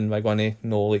leaving soon. We're going to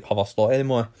no like have a slot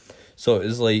anymore. So it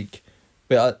was like,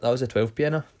 wait, that was a 12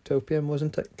 p.m,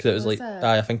 wasn't it? Because it was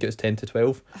I think it was 10 to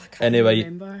 12. I can't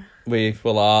remember. We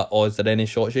were like, oh, is there any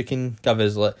shots you can give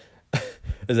us? Like,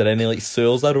 is there any like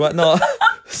sewers or whatnot?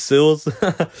 Sewers.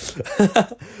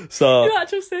 So you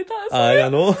actually said that. I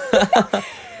know.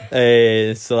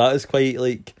 So that was quite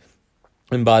like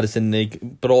embarrassing. They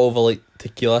brought over like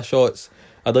tequila shots.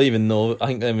 I don't even know. I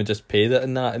think then we just paid it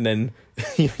and that, and then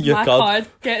your my card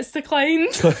gets declined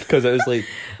because it was like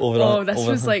over. Oh, this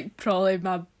was like probably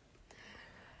my.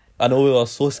 I know we were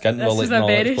so skint. This was a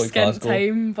very skint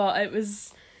time, but it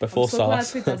was before I'm so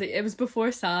SAS. Glad we did it. It was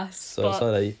before SAS. So it's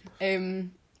alright.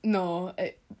 No,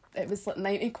 it was like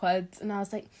 90 quid, and I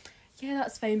was like, yeah,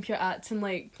 that's fine, pure acting.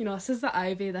 Like, this is the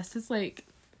Ivy. This is like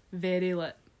very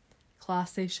like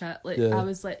classy shit. Like, yeah. I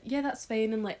was like, yeah, that's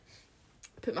fine, and like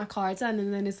put my cards in,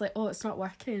 and then it's like, oh, it's not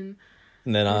working.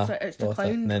 And then it's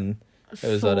declined. And then it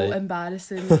was so alright.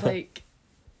 Embarrassing. Like,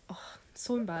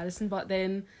 so embarrassing. But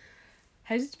then,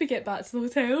 how did we get back to the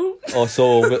hotel? Oh,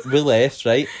 so we left,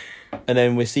 right? And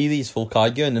then we see these folk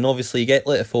arguing, and obviously you get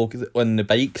like the folk on the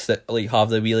bikes that like have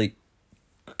the wee like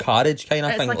carriage kind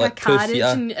of thing, like a carriage,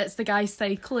 and it's the guy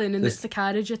cycling, and it's the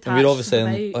carriage attached. And we're obviously to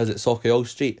the bike. Was it Sauchiehall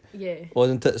Street? Yeah,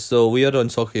 wasn't it? So we were on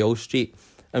Sauchiehall Street,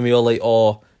 and we were like,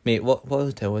 oh mate, what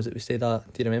hotel was it we stayed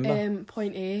at? Do you remember?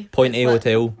 Point A. Point A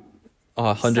Hotel.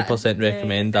 100%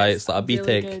 recommend that. It's like a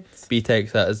BTEC. Really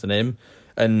BTEC, that is the name.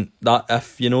 And that,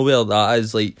 if you know where that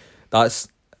is, like, that's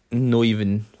not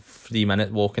even 3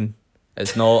 minute walking.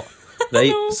 It's not.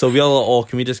 Right? So we were like, oh,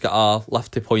 can we just get a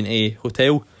lift to Point A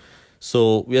Hotel?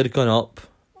 So we had gone up,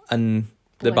 and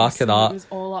the back of that. It was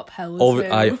all uphill.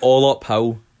 All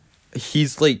uphill.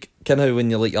 he's like kind of when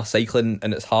you're cycling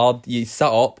and it's hard, you sit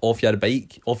up off your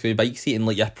bike seat and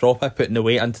like you're proper putting the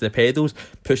weight into the pedals,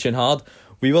 pushing hard.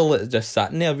 We were like, just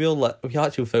sitting there. We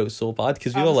actually felt so bad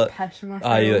because we were like,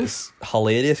 aye, it's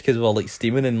hilarious because we were like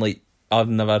steaming and like I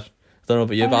don't know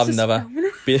about you, but I've never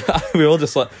been. We were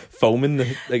just like filming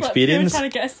the experience. Like, we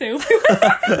were trying to get a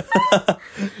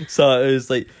selfie. So it was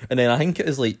like, and then I think it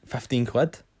was like 15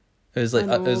 quid. It was like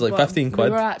 15 quid.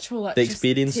 We were actual like the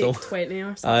experience. Just take 20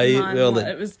 or something. We were like,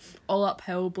 it was all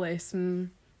uphill, bless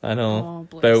him. I know.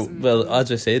 Oh, well,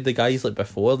 as I said, the guys like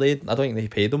before I don't think they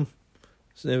paid them.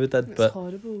 So they did, it's but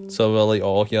horrible. So we're like,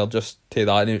 oh yeah, I'll just take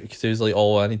that because it was like,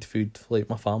 oh, I need food for like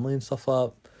my family and stuff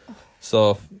like that.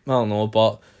 So I don't know,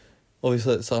 but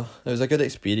obviously it was a good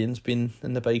experience being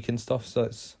in the bike and stuff. So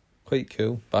it's quite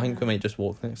cool. But I think we might just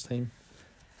walk next time.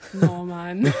 No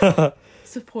man,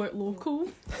 support local.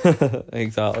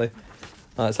 Exactly,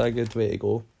 that's a good way to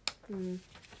go.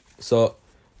 So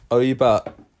a wee bit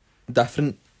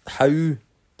different. How do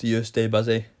you stay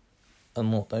busy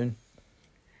in lockdown?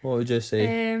 What would you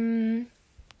say?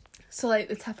 So like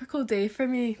the typical day for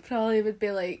me probably would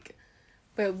be like,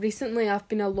 well, recently I've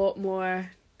been a lot more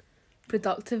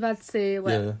productive, I'd say.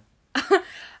 Like, yeah. I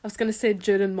was gonna say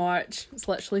during March. It's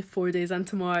literally 4 days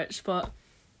into March, but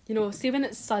you know, see when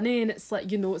it's sunny and it's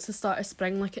like, you know, it's the start of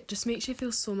spring, like it just makes you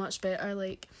feel so much better.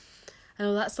 Like, I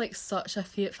know that's like such a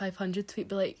Fiat 500 tweet,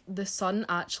 but like the sun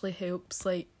actually helps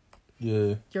like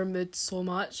your mood so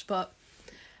much. But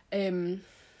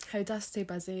how do I stay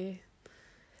busy?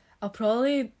 I'll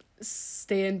probably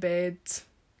stay in bed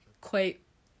quite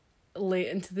late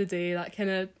into the day. That kind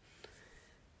of,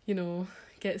 you know,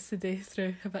 gets the day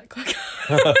through a bit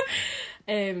quicker.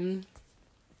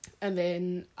 And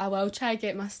then I will try to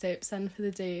get my steps in for the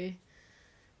day.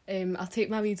 I'll take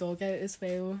my wee dog out as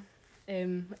well,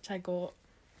 which I got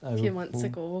a few months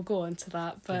ago. We'll go on to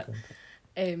that. But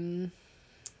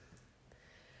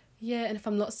yeah, and if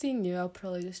I'm not seeing you, I'll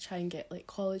probably just try and get like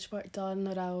college work done,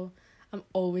 or I'm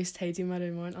always tidying my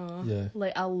room, aren't I? Yeah.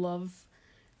 Like I love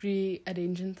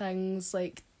rearranging things.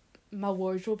 Like my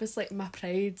wardrobe is like my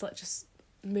pride. Like just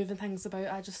moving things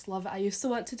about. I just love it. I used to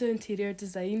want to do interior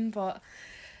design, but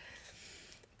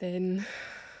then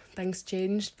things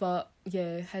changed. But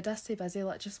yeah, how do I stay busy?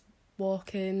 Like just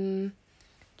walking,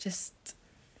 just.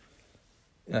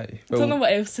 Aye. I don't know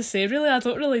what else to say really. I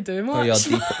don't really do much. Your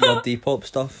Depop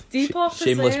stuff. Depop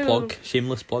shameless as well. plug.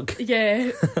 Shameless plug.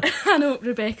 Yeah, I know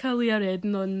Rebecca Leah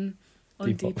Redden on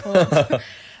Depop.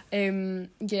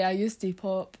 Yeah, I use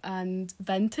Depop and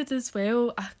Vinted as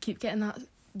well. I keep getting that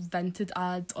Vinted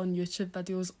ad on YouTube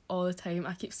videos all the time.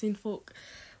 I keep seeing folk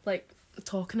like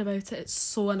talking about it. It's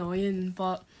so annoying,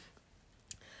 but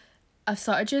I've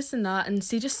started using that and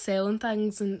see just selling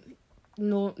things and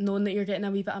knowing that you're getting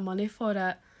a wee bit of money for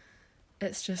it.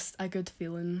 It's just a good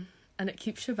feeling and it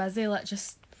keeps you busy, like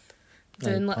just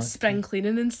doing like spring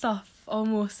cleaning and stuff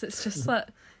almost. It's just like,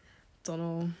 don't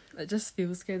know, it just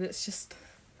feels good. It's just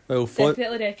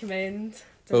definitely recommend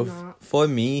doing that. For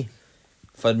me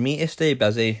to stay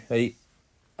busy, right,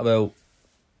 well,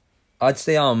 I'd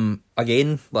say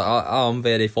again, like I'm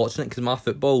very fortunate because my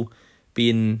football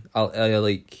being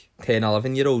like 10,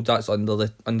 11 year olds, that's under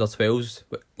 12s,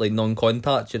 like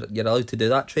non-contact, you're allowed to do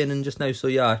that training just now, so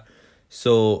yeah,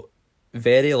 so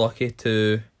very lucky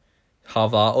to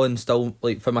have that on still,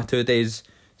 like for my 2 days.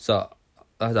 So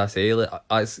as I say, like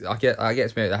I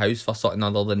gets me out of the house for something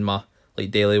other than my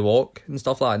like daily walk and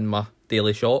stuff like that, and my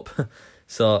daily shop.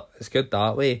 So it's good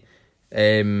that way.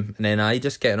 And then I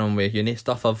just getting on with uni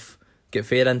stuff. I've get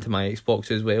fair into my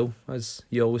Xbox as well, as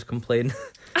you always complain.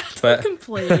 I don't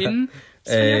complain.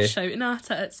 So when you're shouting at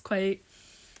it, it's quite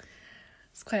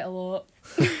a lot.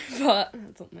 But I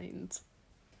don't mind.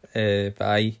 But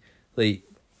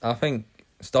I think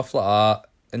stuff like that,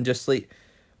 and just like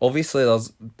obviously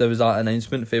there was that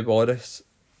announcement for Boris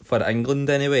for England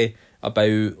anyway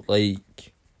about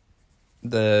like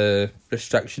the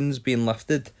restrictions being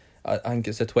lifted. I think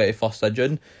it's the 21st of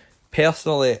June.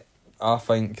 Personally, I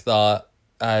think that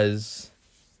is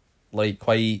like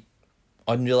quite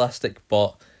unrealistic,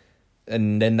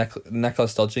 and then Nicola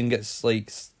Sturgeon gets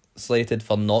like slated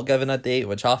for not giving a date,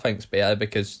 which I think's better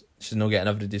because she's not getting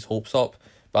everybody's hopes up.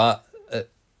 But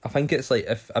I think it's like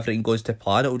if everything goes to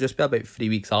plan, it'll just be about 3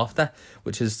 weeks after,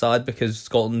 which is sad because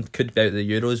Scotland could be out of the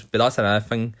Euros. But that's another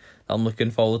thing that I'm looking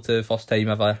forward to. First time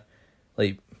ever,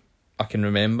 like I can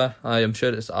remember. I am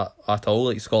sure it's at all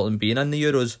like Scotland being in the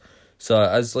Euros, so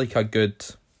it is like a good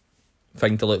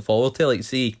thing to look forward to. Like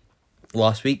see,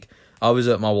 last week I was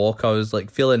at my walk, I was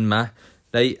like feeling meh,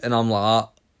 right, and I'm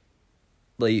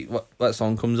like what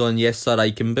song comes on? Yes Sir, I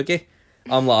Can Boogie.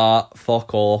 I'm like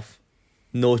fuck off.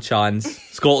 no chance.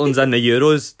 Scotland's in the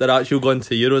Euros. They're actually going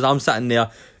to Euros. I'm sitting there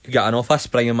getting off a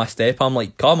spring in my step. I'm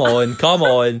like, come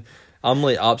on. I'm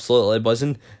like absolutely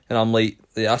buzzing, and I'm like,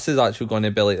 this is actually going to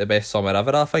be like the best summer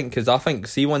ever, I think, because I think,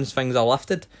 see, once things are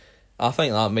lifted, I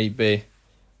think that might be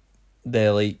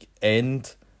the like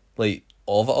end like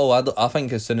of it all. I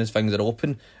think as soon as things are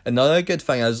open. Another good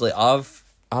thing is like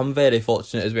I'm very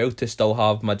fortunate as well to still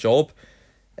have my job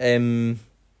with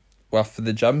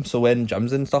the gym, so when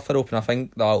gyms and stuff are open, I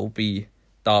think that'll be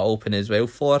that open as well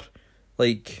for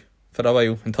like for a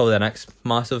while until the next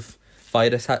massive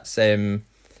virus hits.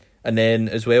 And then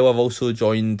as well, I've also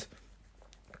joined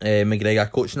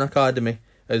McGregor Coaching Academy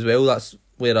as well. That's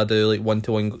where I do like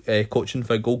 1-to-1 coaching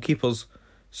for goalkeepers,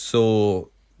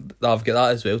 so I've got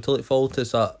that as well to look forward to.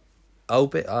 So I'll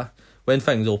be when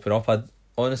things open up, I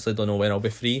honestly don't know when I'll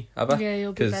be free ever. Yeah,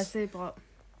 you'll be busy, but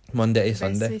Monday to best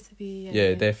Sunday. way to be,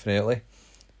 Yeah, definitely.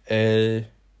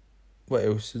 What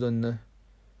else is on the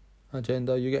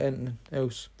agenda? You got anything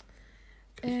else?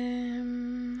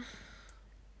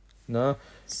 No.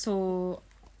 So,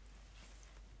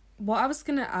 what I was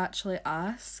gonna actually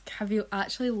ask, have you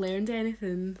actually learned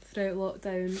anything throughout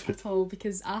lockdown at all?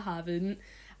 Because I haven't.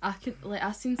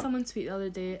 I seen someone tweet the other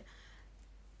day.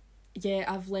 Yeah,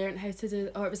 I've learned how to do,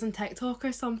 or it was on TikTok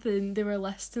or something. They were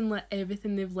listing like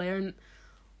everything they've learned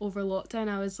over lockdown.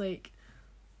 I was like,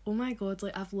 oh my god,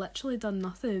 like I've literally done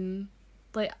nothing.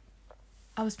 Like,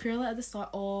 I was purely at the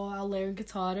start, I'll learn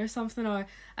guitar or something, or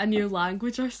a new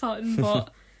language or something,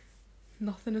 but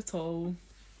nothing at all.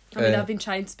 I mean, I've been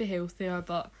trying to be healthier,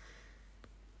 but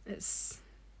it's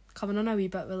coming on a wee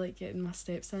bit with like getting my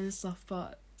steps in and stuff,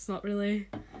 but it's not really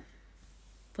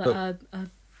like do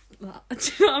you know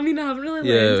what I mean? I haven't really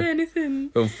learned anything.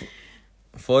 Well,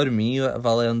 for me, what have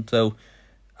I learned? Well,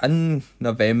 in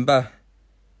November,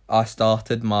 I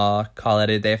started my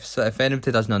calorie deficit. If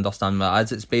anybody doesn't understand what it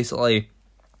is, it's basically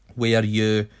where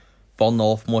you burn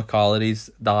off more calories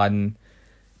than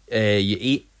you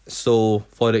eat. So,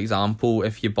 for example,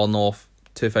 if you burn off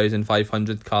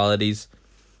 2,500 calories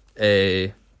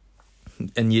and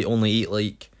you only eat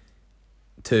like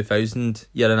 2,000,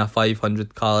 you're in a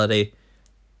 500 calorie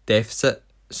deficit.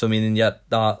 So meaning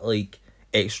that like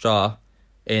extra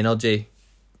energy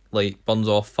like burns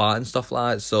off fat and stuff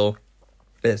like that. So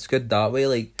it's good that way.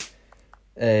 Like,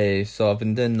 so I've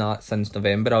been doing that since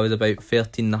November. I was about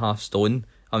 13.5 stone.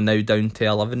 I'm now down to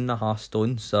 11.5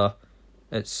 stone. So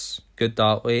it's good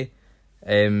that way.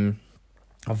 I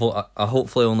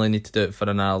hopefully only need to do it for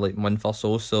another like month or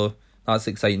so. So that's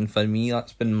exciting for me.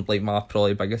 That's been like my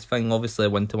probably biggest thing. Obviously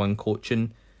 1-to-1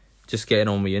 coaching, just getting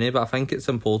on with uni. But I think it's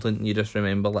important you just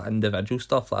remember like individual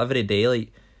stuff. Like every day,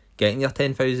 like getting your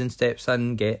 10,000 steps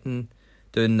in,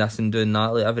 doing this and doing that.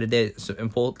 Like every day, it's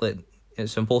important. Like,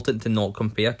 it's important to not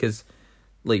compare, because,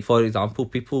 like for example,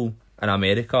 people in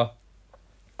America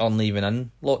aren't even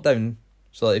in lockdown.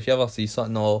 So like, if you ever see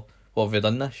something, what have you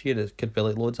done this year? It could be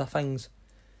like loads of things.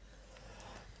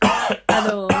 I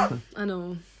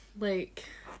know. Like,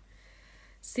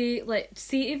 see,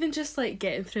 even just like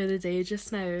getting through the day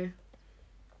just now,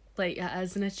 like it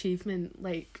is an achievement.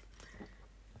 Like,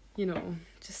 you know,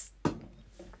 just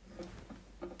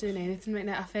doing anything right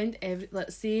now. I find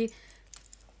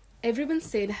everyone's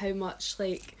saying how much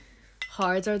like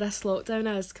harder this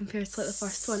lockdown is compared to like the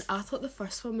first one. I thought the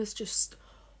first one was just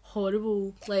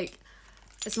horrible. Like,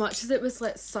 as much as it was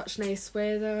like such nice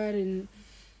weather and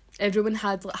everyone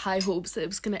had like high hopes that it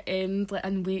was gonna end like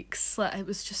in weeks, like it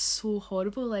was just so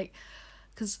horrible. Like,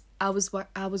 because I was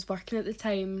working at the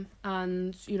time,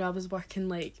 and you know I was working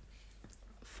like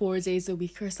 4 days a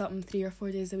week or something, 3 or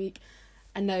 4 days a week,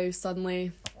 and now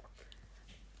suddenly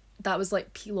that was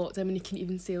like peak lockdown, and you can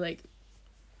even say like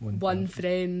one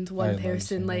friend, one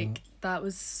person. Like, that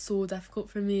was so difficult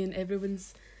for me, and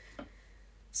everyone's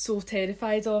so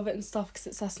terrified of it and stuff because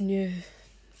it's this new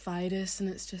virus, and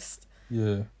it's just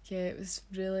it was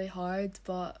really hard.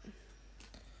 But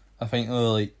I think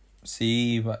like,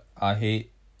 see, what I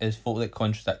hate is folk that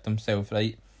contradict themselves,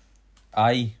 right?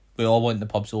 We all want the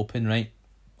pubs open, right?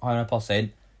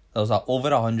 100%. There's over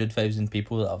 100,000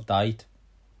 people that have died.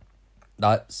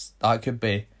 That could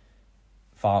be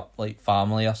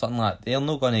family or something like that. They're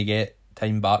not going to get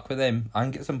time back with them. I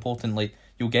think it's important, like,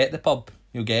 you'll get the pub,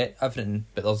 you'll get everything,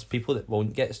 but there's people that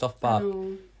won't get stuff back.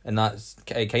 And that's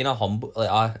kind of humble.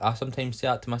 Like, I sometimes say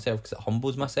that to myself because it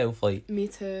humbles myself. Like, me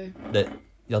too. That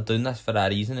you're doing this for a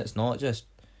reason. It's not just.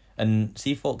 And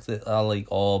see folks that are like,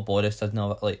 Boris doesn't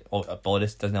have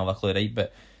a clue, right?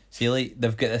 But see, like,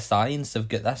 they've got the science, they've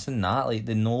got this and that. Like,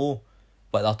 they know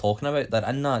what they're talking about. They're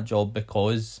in that job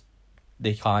because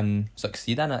they can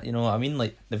succeed in it, you know what I mean?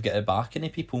 Like, they've got the backing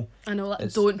of people. I know, like,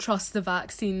 It's- don't trust the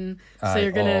vaccine, so Aye,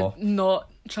 you're gonna oh.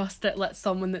 not trust it. Like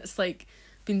someone that's like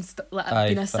been Aye,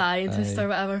 been a scientist aye. or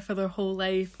whatever for their whole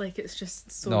life. Like, it's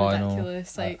just so No, I know.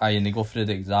 ridiculous. Like, Aye, and they go through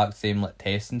the exact same like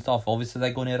tests and stuff. Obviously,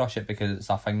 they're going to rush it because it's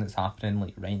a thing that's happening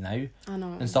like right now I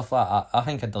know. and stuff like that. I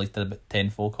think I deleted about 10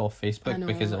 folk off Facebook I know,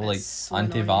 because of like it's so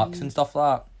anti-vax annoying. and stuff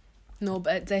like No,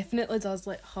 but it definitely does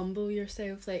like humble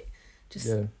yourself. Like, just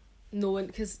that. knowing,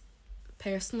 because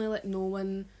personally, like, no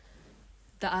one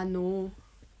that I know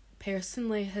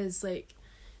personally has like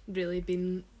really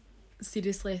been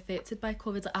seriously affected by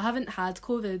COVID. Like, I haven't had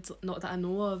COVID, not that I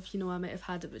know of. You know, I might have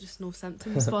had it but just no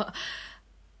symptoms. But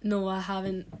no, I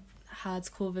haven't had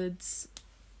COVID,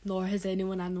 nor has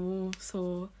anyone I know.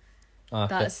 So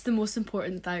that's the most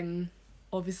important thing.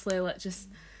 Obviously, like, just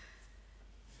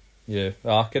yeah.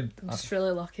 Well, I'm just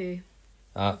really lucky.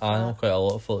 I know quite a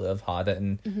lot of folk that have had it,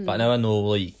 and Mhm. but now I know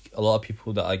like a lot of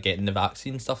people that are getting the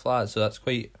vaccine and stuff like that. So that's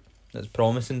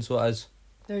promising. So it is.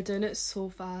 They're doing it so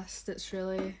fast. It's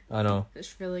really I know.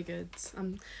 good.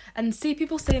 And see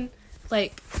people saying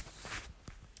like,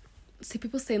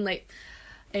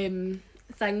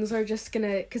 things are just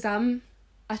gonna, because I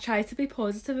try to be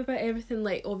positive about everything.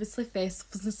 Like, obviously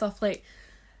festivals and stuff, like,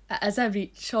 as I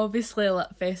reach, obviously,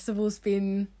 like, festivals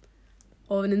being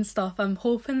on and stuff, I'm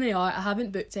hoping they are. I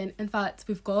haven't booked any. In fact,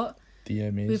 we've got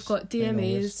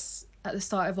DMAs at the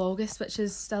start of August, which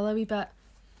is still a wee bit,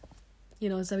 you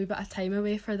know, there's a wee bit of time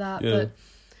away for that. Yeah. But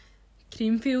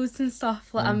Creamfields and stuff,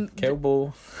 like,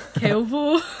 Kelbo.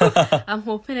 I'm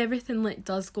hoping everything like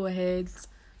does go ahead.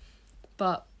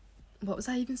 But what was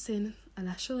I even saying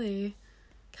initially?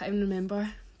 Can't even remember.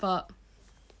 But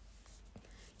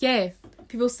yeah,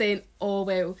 people saying, oh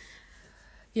well,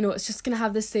 you know, it's just gonna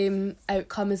have the same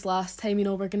outcome as last time. You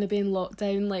know, we're gonna be in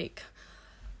lockdown, like,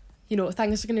 you know,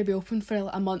 things are gonna be open for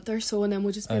like a month or so, and then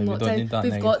we'll just be in We don't need lockdown. that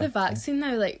We've got the negativity. vaccine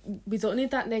now. Like, we don't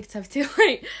need that negativity.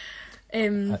 Like,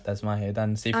 That does my head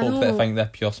in. See I folk that know. think they're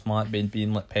pure smart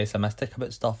being like pessimistic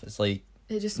about stuff. It's like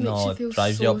it just makes No, you it feel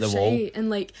drives so you up the wall. shite. And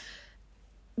like,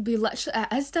 we literally,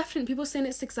 it is different. People saying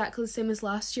it's exactly the same as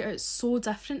last year. It's so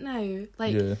different now.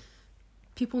 Like, yeah.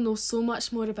 people know so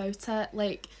much more about it.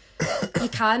 Like, you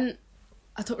can't,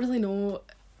 I don't really know,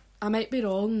 I might be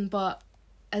wrong, but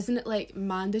isn't it like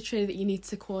mandatory that you need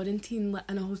to quarantine like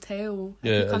in a hotel if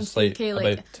Yeah, you come it's to the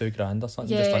like UK? about $2,000 or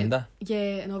something, just under. Yeah,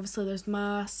 and obviously there's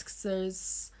masks,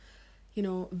 there's, you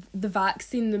know, the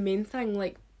vaccine, the main thing.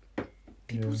 Like,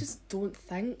 people Yeah. just don't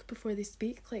think before they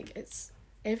speak. Like,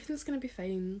 everything's gonna be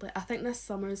fine. Like, I think this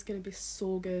summer is gonna be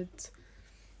so good.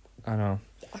 I know.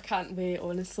 I can't wait,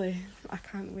 honestly. I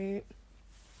can't wait.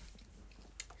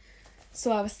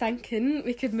 So I was thinking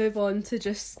we could move on to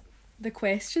just the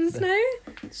questions now.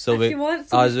 So if you want.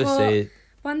 So as we've we got say,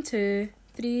 1, 2,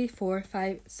 3, 4,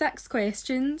 5, 6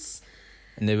 questions.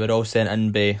 and they were all sent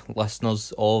in by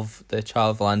listeners of the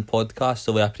Child of Land podcast,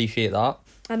 so we appreciate that.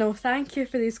 I know, thank you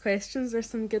for these questions. There's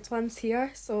some good ones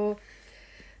here. So,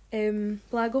 will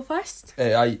I go first?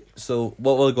 So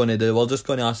what we're going to do, we're just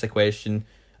going to ask the question,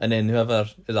 and then whoever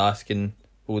is asking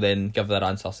will then give their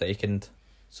answer second.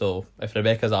 So if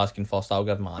Rebecca's asking first, I'll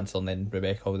give my answer, and then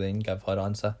Rebecca will then give her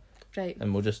answer, Right.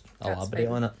 and we'll just That's elaborate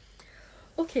fine. on it.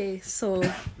 Okay, so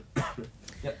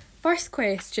Yep. First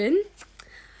question.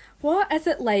 What is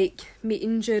it like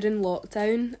meeting during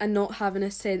lockdown and not having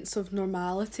a sense of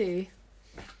normality?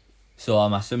 So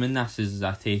I'm assuming this is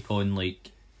a take on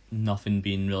like nothing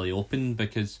being really open,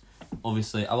 because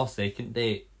obviously our second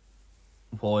date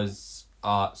was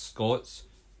at Scott's,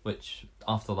 which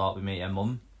after that we met your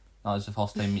mum. That was the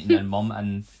first time meeting your mum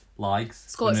and Lags.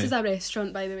 Scott's When is a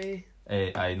restaurant, by the way.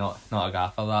 aye, not a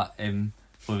gaffer that.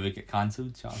 Before we get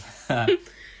cancelled, Charlie.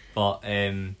 But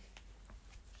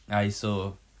aye,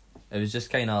 so it was just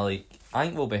kind of like I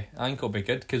think it'll be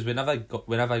good, because we never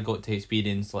got to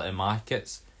experience like the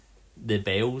markets, the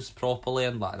bells properly,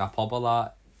 and like in a pub or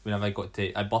that. We never got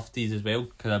to our birthdays as well,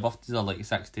 because our birthdays are like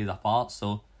 6 days apart.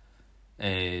 So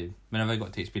we never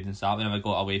got to experience that. We never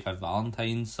got away for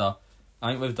Valentine's. So I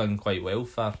think we've done quite well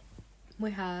for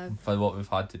We have. what we've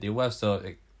had to deal with. So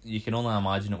like, you can only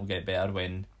imagine it will get better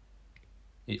when,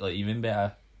 like even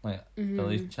better, like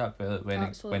relationship when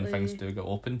Absolutely. things do get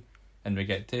open and we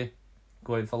get to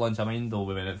go out for lunch. I mean, though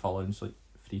we went out for lunch like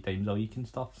 3 times a week and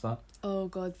stuff. So Oh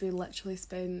God, we literally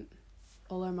spent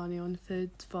all our money on food.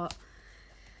 But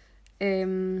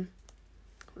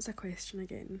what's the question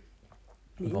again?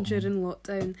 Meeting during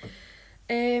lockdown.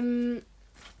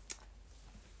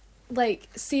 Like,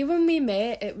 see, when we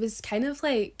met, it was kind of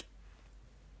like,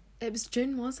 it was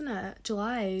June, wasn't it?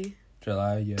 July.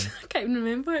 July, yeah. I can't even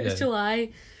remember. It was Yeah. July.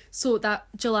 So that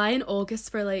July and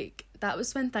August were like, that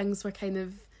was when things were kind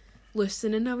of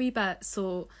loosening a wee bit.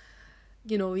 So,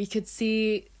 you know, you could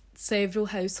see several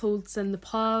households in the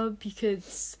pub. You could,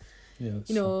 you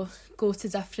know, go to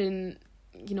different,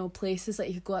 you know, places. Like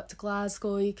you could go up to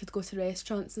Glasgow. You could go to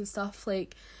restaurants and stuff.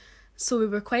 Like, so we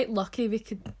were quite lucky. We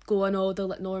could go on all the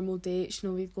like normal dates. You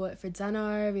know, we'd go out for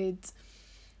dinner. We'd,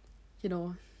 you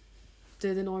know,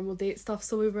 do the normal date stuff.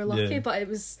 So we were lucky. But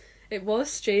it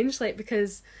was strange, like,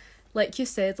 because, like you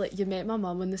said, like, you met my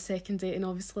mum on the second date, and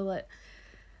obviously, like,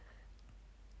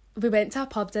 we went to a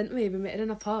pub, didn't we? We met her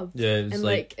in a pub. Yeah, it was and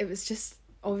like it was just,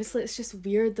 obviously it's just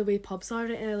weird the way pubs are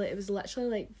right now. Like, it was literally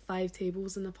like 5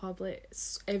 tables in the pub. Like,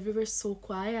 everywhere's so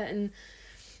quiet, and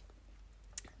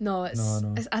no.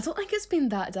 I don't think it's been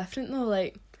that different though.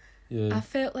 Like, I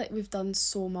felt like we've done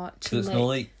so much. So it's not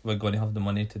like we're going to have the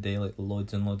money to do like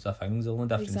loads and loads of things. The only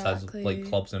difference is like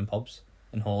clubs and pubs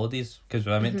and holidays, because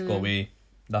we were meant to go away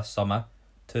this summer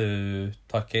to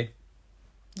Turkey.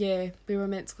 Yeah, we were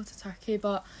meant to go to Turkey,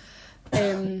 but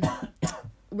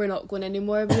we're not going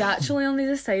anymore. We actually only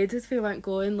decided we weren't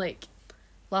going like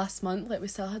last month. Like, we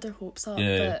still had our hopes up,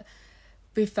 but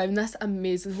we found this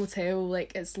amazing hotel.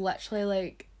 Like, it's literally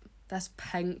like this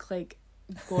pink, like,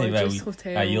 gorgeous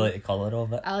hotel. You like the colour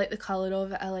of it? I like the colour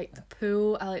of it. I like the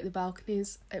pool. I like the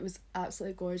balconies. It was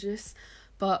absolutely gorgeous.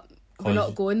 But we're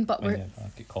not going. But we're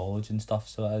back at college and stuff,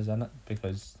 so it is, isn't it?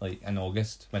 Because like in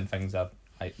August, when things are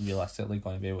like realistically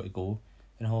going to be able to go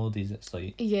in holidays, it's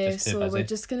like just too busy. We're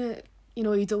just gonna, you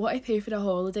know, you don't want to pay for a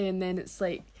holiday and then it's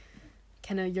like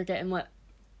kind of you're getting like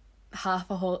half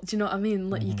a holiday. Do you know what I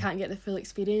mean? Like, you can't get the full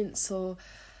experience. So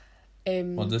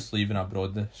we're just leaving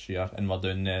abroad this year, and we're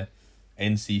doing the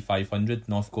NC 500,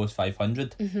 North Coast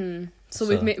 500. So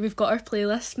we've got our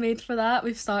playlist made for that.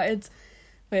 We've started.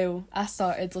 Well, I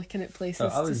started looking at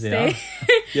places to stay.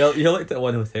 You looked at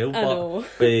one hotel, I know.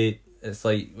 But it's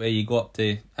like where you go up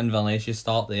to Inverness, you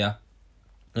start there,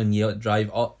 and you drive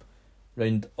up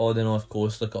round all the North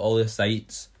Coast, look at all the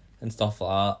sites and stuff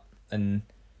like that, and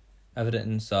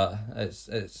everything. So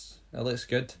it looks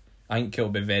good. I think it'll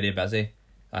be very busy.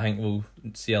 I think we'll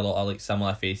see a lot of like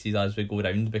similar faces as we go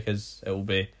round, because it'll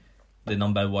be the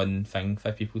number one thing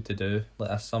for people to do like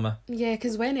this summer. Yeah,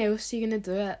 because when else are you going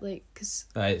to do it? Like, because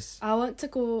I want to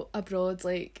go abroad,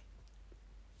 like,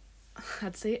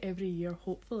 I'd say every year,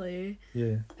 hopefully.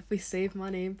 Yeah. If we save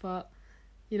money, but,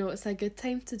 you know, it's a good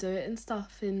time to do it and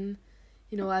stuff, and,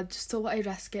 you know, I just don't want to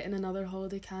risk getting another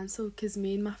holiday cancelled, because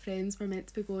me and my friends were meant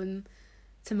to be going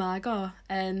to Maga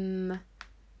in,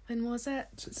 when was it?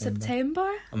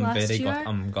 September last year.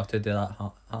 I'm gutted to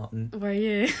that happen. Were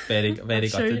you? Very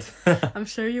gutted. I'm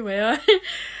sure you were.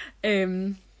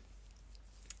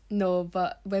 No,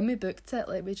 but when we booked it,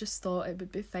 like, we just thought it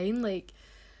would be fine. Like,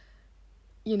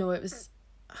 you know, it was,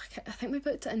 I think we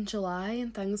booked it in July,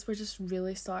 and things were just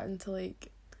really starting to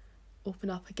like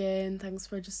open up again. Things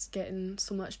were just getting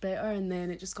so much better, and then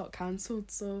it just got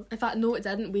cancelled. So, in fact, no, it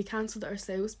didn't. We cancelled it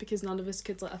ourselves because none of us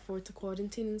could like afford to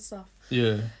quarantine and stuff.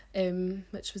 Yeah.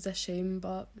 Which was a shame,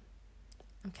 but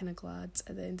I'm kind of glad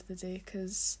at the end of the day,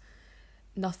 because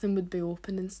nothing would be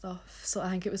open and stuff. So I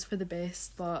think it was for the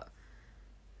best, but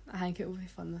I think it will be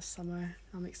fun this summer.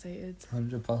 I'm excited.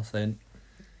 100%.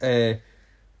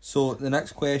 So the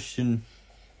next question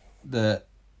that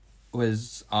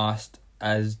was asked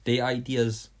is date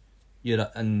ideas. You're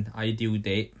an ideal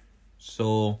date.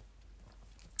 So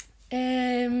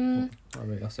what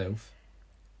about yourself?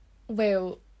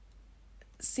 Well,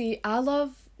 see, I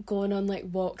love going on like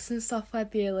walks and stuff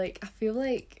with you. Like, I feel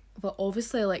like, well,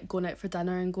 obviously like going out for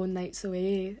dinner and going nights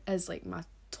away is like my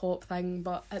top thing,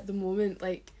 but at the moment,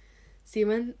 like, see,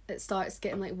 when it starts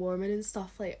getting like warmer and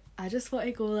stuff, like, I just want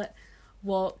to go like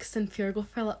walks and pure go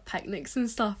for like picnics and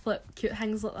stuff, like cute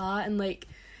things like that. And like,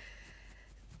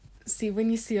 see, when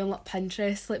you see on like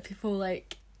Pinterest, like people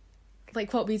like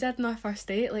what we did on our first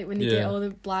date, like when you get all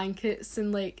the blankets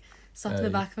and like stuff in the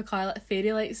back of a car, like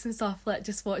fairy lights and stuff, like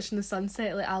just watching the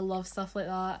sunset. Like, I love stuff like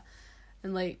that.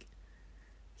 And like,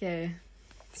 yeah,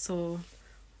 so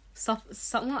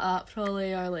something like that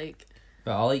probably, or like,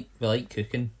 but we like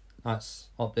cooking. That's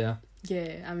up there.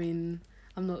 Yeah, I mean,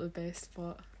 I'm not the best,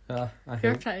 but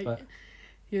you're pretty.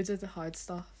 You do the hard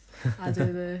stuff. I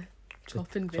do the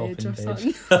chopping veg or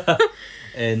veg.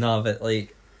 something. No, but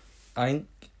like, I think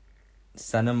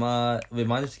cinema. We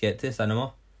managed to get to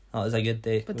cinema. That was a good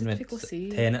date. What did people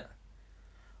see? Tenet.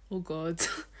 Oh God,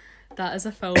 that is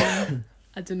a film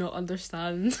I do not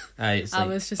understand. It's like, I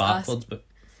was just backwards, but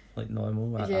like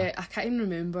normal. I can't even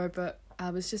remember, but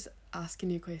I was just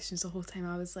asking you questions the whole time.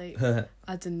 I was like,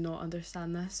 I do not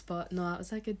understand this, but no, that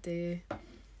was a good day.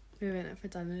 We went out for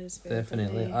dinner as well.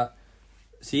 Definitely.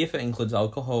 see if it includes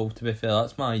alcohol, to be fair,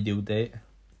 that's my ideal date.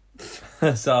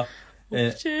 So...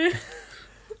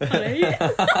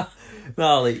 Alright.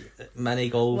 No, like, mini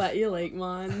golf. What you like,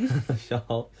 man? Shut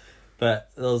up. But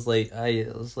there's like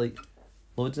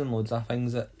loads and loads of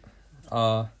things that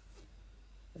I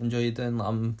enjoy doing. Like,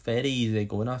 I'm very easy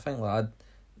going, I think. Like,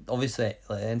 obviously,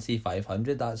 like NC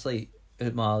 500, that's like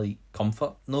out my like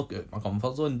comfort, not out my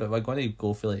comfort zone, but we're going to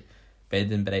go for like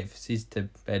bed and breakfasts to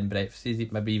bed and breakfasts,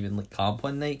 maybe even like camp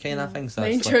one night kind of thing. So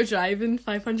Mind that's you're driving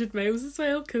 500 miles as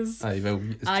well, because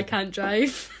I can't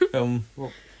drive.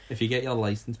 Well, if you get your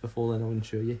licence before then, I'll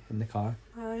insure you in the car.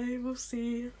 I will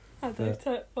see. I doubt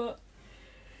it, but...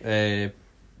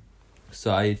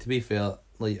 So to be fair,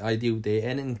 like, ideal day,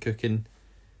 anything cooking,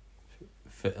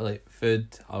 like food,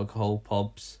 alcohol,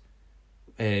 pubs.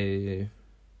 We've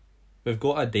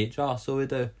got a date jar, so we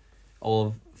do, all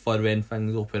of, for when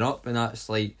things open up, and that's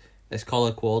like, it's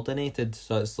colour coordinated,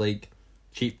 so it's like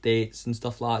cheap dates and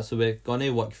stuff like that. So we're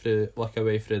gonna work our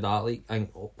way through that, like, and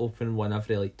open one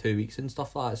every like 2 weeks and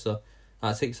stuff like that. So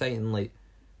that's exciting, like,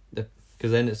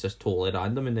 because then it's just totally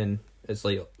random, and then it's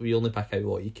like we only pick out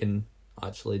what you can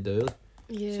actually do.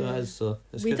 Yeah. So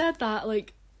it's we good. did that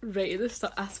like right at the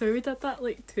start. I swear we did that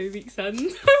like 2 weeks in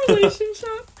our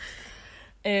relationship.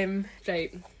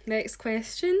 Right. Next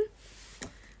question.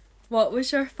 What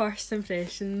was your first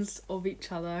impressions of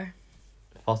each other?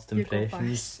 First You go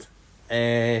impressions.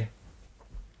 first.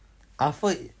 I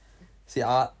thought, see,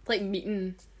 Like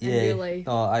meeting in yeah, real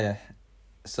life.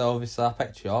 so obviously I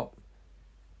picked you up,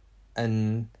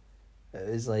 and it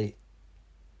was like,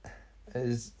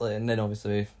 and then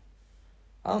obviously,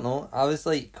 I don't know, I was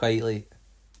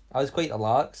quite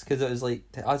relaxed, because it was like,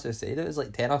 as I said, it was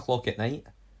like 10 o'clock at night.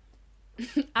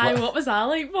 Aye, what was I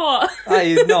like? What?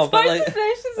 Aye, no, but First like,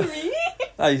 impressions of me.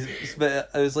 but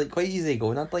it was like quite easy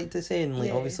going, I'd like to say, and like,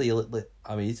 Yeah. obviously you looked like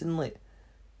amazing, like,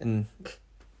 and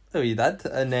oh, you did,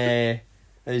 and it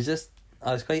was just,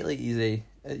 I was quite like easy.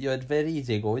 You had very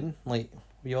easy going, like,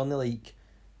 we only like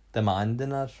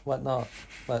demanding or whatnot,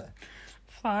 but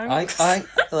Thanks. I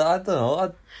don't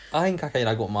know, I think I kind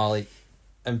of got my like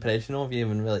impression of you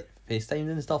when we like FaceTimed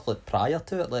and stuff, like, prior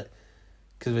to it, like,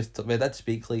 because we did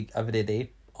speak like every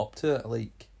day up to it,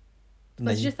 like.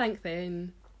 What did you think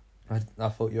then? I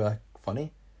thought you were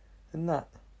funny, and that.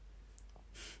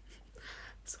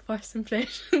 So first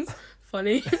impressions,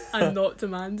 funny and not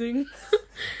demanding.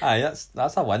 Aye,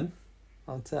 that's a win.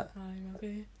 That's it.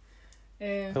 Aye,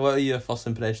 maybe. What are your first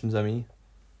impressions of me?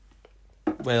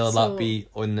 Whether So- that be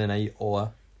on the night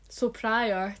or... So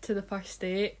prior to the first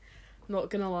date, not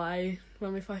gonna lie,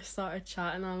 when we first started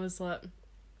chatting, I was like,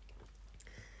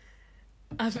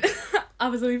 I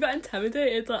was a wee bit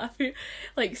intimidated. Like, I feel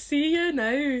like, see you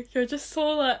now, you're just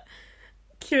so like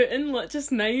cute and like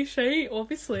just nice, right?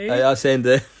 Obviously. I send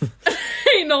it.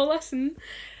 No, listen.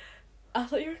 I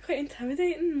thought you were quite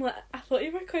intimidating. Like, I thought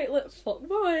you were quite like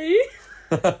fuckboy.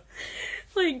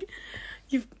 Like,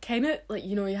 you've kind of like,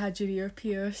 you know, you had your ear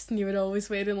pierced and you were always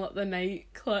wearing like the Nike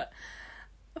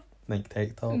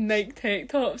Nike tech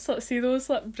tops. Like, see those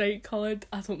like bright coloured.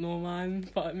 I don't know, man,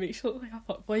 but it makes you look like a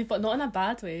fuckboy, but not in a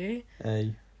bad way.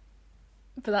 Aye.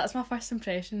 But that's my first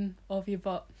impression of you.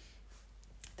 But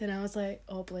then I was like,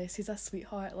 oh bless, he's a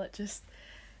sweetheart. Like, just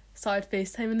started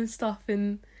FaceTiming and stuff,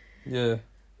 and Yeah.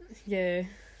 yeah,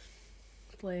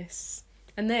 bless.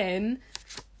 And then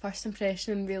first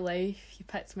impression in real life, you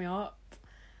picked me up,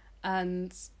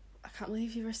 and I can't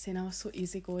believe you were saying I was so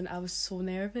easygoing. I was so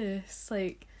nervous.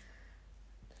 Like,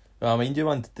 Well, I mean, you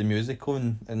wanted the music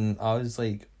on, and I was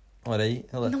like, alright.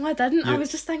 no, I didn't. I you- was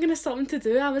just thinking of something to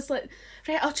do. I was like,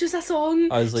 right, I'll choose a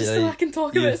song I was like, just so I can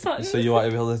talk about something. So you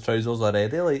want to wear the trousers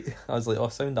already? Like, I was like, oh,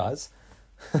 sound as.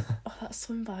 Oh, that's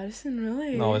so embarrassing,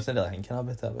 really. No, I wasn't really thinking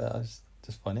about it, but it was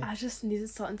just funny. I just needed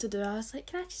something to do. I was like,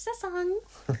 can I choose a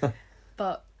song?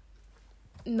 But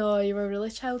no, you were really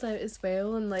chilled out as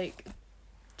well, and like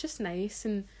just nice,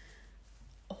 and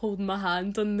holding my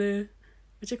hand on the,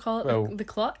 what do you call it? Well, the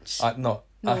clutch? No,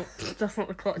 No, that's not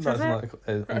the clutch, that's is it?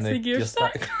 not That's the gear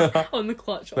stick. On the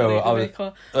clutch. Well, Alright, I was-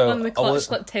 Rebecca. Well, On the I clutch,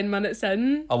 was- like 10 minutes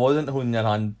in. I wasn't holding your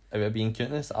hand out of being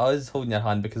cuteness. I was holding your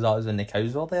hand because I was when the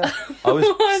cows were there. I was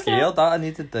Was scared that I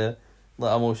needed the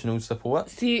like emotional support.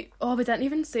 See, oh, we didn't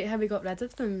even say how we got rid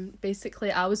of them.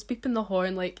 Basically, I was beeping the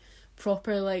horn like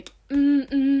proper, like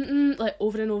like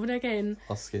over and over again.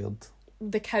 I was scared.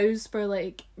 The cows were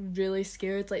like really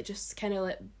scared, like just kind of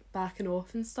like backing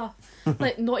off and stuff.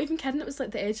 Like, not even kidding, it was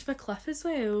like the edge of a cliff as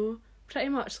well. Pretty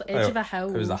much, like edge of a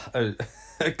hill. It was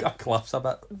a cliff's a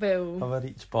bit well, over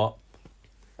each spot.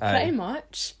 pretty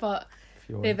much, but If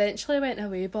you they want. eventually went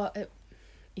away. But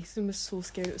Ethan was so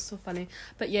scared, it was so funny.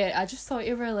 But yeah, I just thought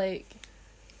you were like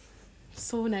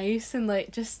so nice, and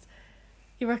like just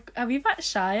you were a wee bit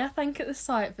shy, I think, at the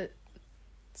start, but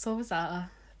so was that.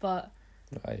 But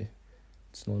Aye.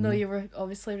 It's no, normal. you were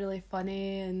obviously really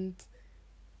funny, and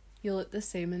you look the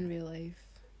same in real life.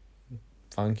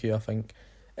 Thank you, I think.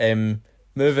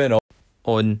 Moving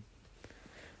on.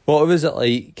 What was it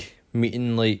like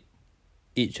meeting like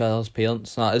each other's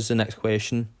parents? That is the next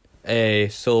question.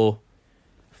 So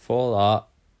for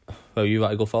that, well, you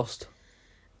want to go first?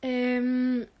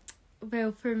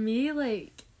 Well, for me,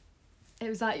 like, it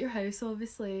was at your house,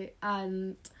 obviously,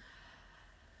 and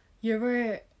you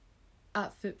were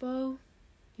at football.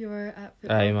 You were at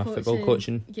football Aye, my football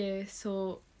coaching. Yeah,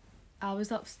 so I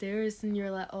was upstairs, and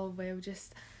you're like, oh, well,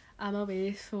 I'm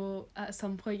away, so at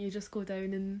some point you just go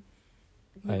down and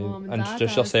Aye, mum and dad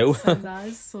introduce as yourself. same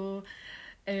as. So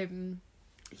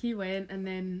he went, and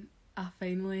then I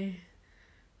finally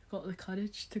got the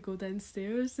courage to go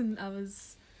downstairs, and I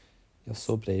was You're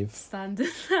so brave. standing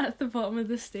at the bottom of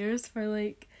the stairs for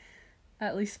like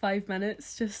at least 5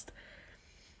 minutes, just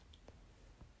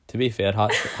To be fair,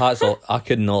 hats off. I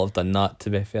could not have done that, to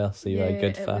be fair, so you're a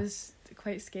good it fit. was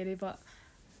quite scary, but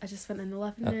I just went in the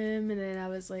living room, and then I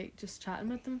was like just chatting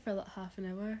with them for like half an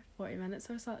hour, 40 minutes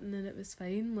or something, and it was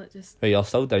fine. Like, just But you're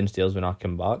still downstairs when I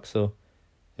come back, so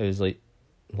it was like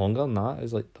longer than that. It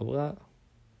was like double that.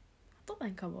 I don't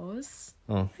think I was.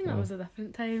 Oh, I think that was a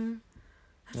different time.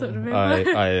 I don't oh,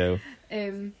 remember. I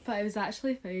know. But it was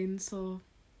actually fine. So,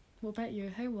 what about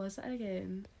you? How was it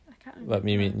again? I can't remember. But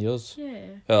me meeting yours. Yeah.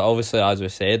 Well, obviously, as we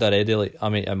said already, like I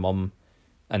met your mum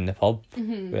in the pub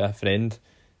Mhm. with a friend,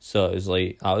 so it was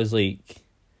like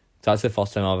that's the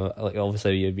first time I've like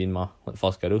obviously you've been my like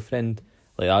first girlfriend.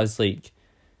 Like I was like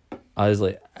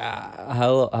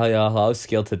how I was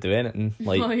scared to do anything.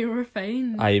 Like Oh, you were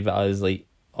fine. but I was like,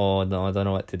 oh no, I don't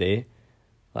know what to do.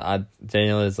 Like I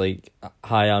genuinely was like,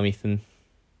 hi, I'm Ethan.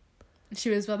 She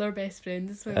was with her best friend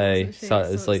as well. Aye, wasn't she? so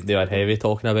it's like they were terrible. heavy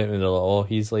talking about me. They're like, oh,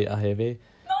 he's like a heavy.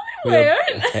 No,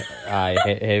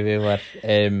 they Heavy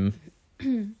were.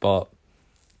 But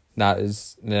that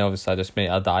is then obviously I just met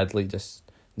her dad like just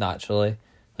naturally,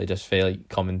 like just feel like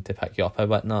coming to pick you up a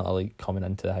bit, not or like coming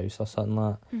into the house or something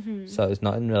like that. Mhm. So it's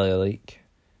nothing really like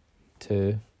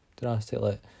too drastic.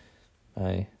 Like,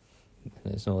 aye,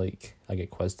 it's not like I get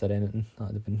quizzed or anything.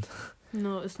 That'd have been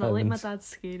No, it's not like my dad's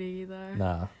scary either.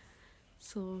 nah.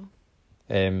 So,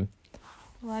 Um,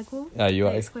 will I go? yeah, you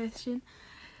Next are. question.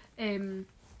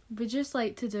 Would you just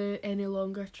like to do any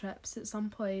longer trips at some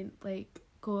point, like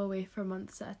go away for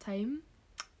months at a time?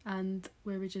 And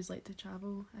where would you just like to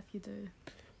travel if you do?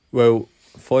 Well,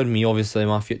 for me, obviously,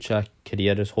 my future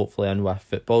career is hopefully in with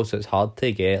football, so it's hard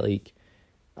to get like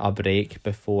a break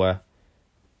before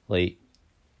like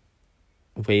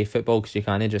away football because you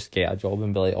can't just get a job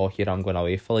and be like, oh, here I'm going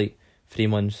away for like 3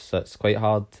 months. So it's quite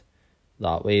hard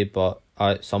that way. But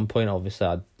at some point, obviously,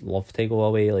 I'd love to go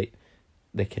away, like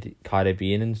the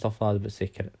Caribbean and stuff like that. But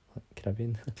say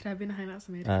Caribbean. Caribbean, I think that's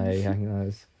American. Aye, I think that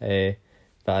is.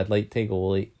 But I'd like to go,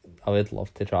 like, I would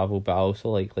love to travel, but I also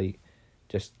like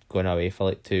just going away for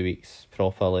like 2 weeks,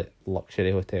 proper like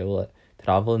luxury hotel. Like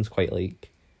travelling's quite like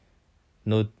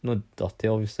no dirty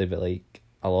obviously, but like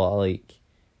a lot of like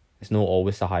it's not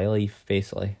always a high life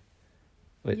basically.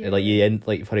 Like, Yeah. like you end,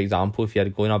 like for example, if you're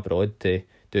going abroad to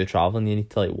do travelling, you need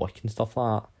to like work and stuff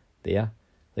like that there,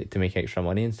 like to make extra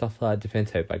money and stuff like that.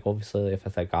 Depends how big obviously. Like, if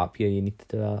it's a gap year, you need to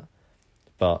do that.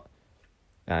 But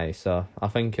aye, so I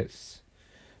think it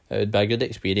would be a good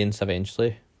experience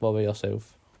eventually. What about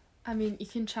yourself? I mean, you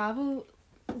can travel,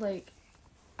 like,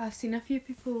 I've seen a few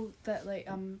people that, like,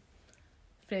 I'm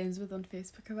friends with on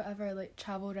Facebook or whatever, like,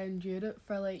 travel around Europe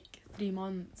for, like, 3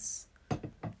 months.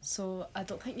 So I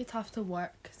don't think you'd have to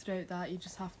work throughout that, you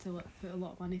just have to, like, put a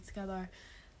lot of money together.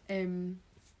 And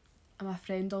my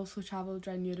friend also travelled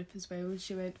around Europe as well, and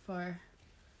she went for,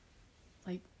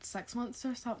 like, 6 months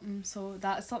or something, so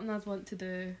that's something I'd want to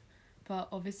do. But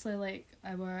obviously, like,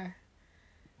 our,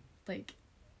 like,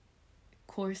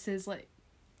 courses, like,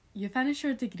 you finish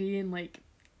your degree in like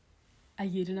a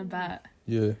year and a bit.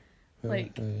 Yeah.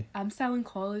 Like, I'm still in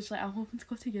college, like I'm hoping to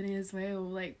go to uni as well.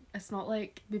 Like, it's not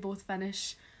like we both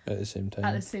finish at the same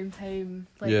time.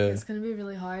 Like, Yeah. it's gonna be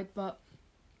really hard, but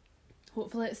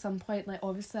hopefully at some point, like,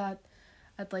 obviously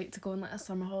I'd like to go on like a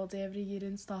summer holiday every year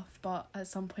and stuff, but at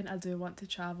some point I do want to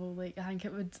travel. Like, I think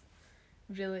it would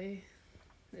really,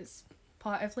 it's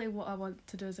part of like what I want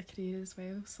to do as a career as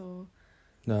well, so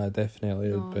No, definitely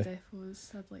it no, would be.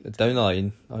 defos, I'd like to. Down the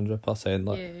line, 100%.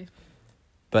 Like, Yeah.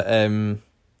 but Where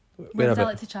we're a would I bit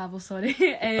like to travel, sorry?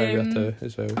 bigger too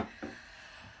as well.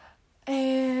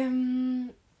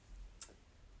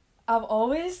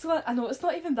 I know it's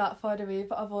not even that far away,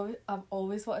 but I've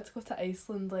always wanted to go to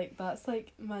Iceland. Like, that's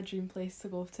like my dream place to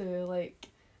go to. Like,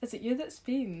 is it you that's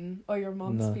been, or your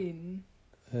mum's No. been?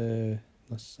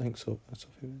 I think so. That's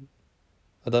what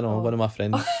I don't know. Oh. One of my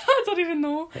friends. I don't even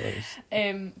know. It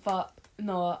was- But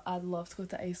no, I'd love to go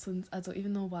to Iceland. I don't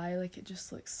even know why. Like, it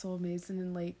just looks so amazing,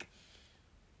 and like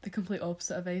the complete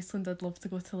opposite of Iceland. I'd love to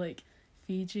go to like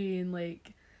Fiji and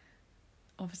like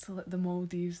obviously like the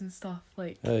Maldives and stuff.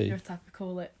 Like Aye. your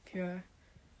typical like pure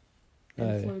Aye.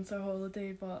 influencer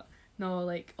holiday. But no,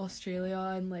 like Australia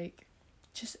and like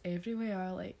just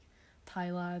everywhere. Like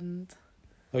Thailand.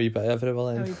 Oh, you bit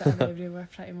everywhere A then. wee bit of everywhere,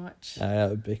 pretty much. Aye, that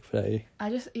would be pretty. I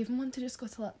just even want to just go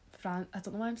to like France. I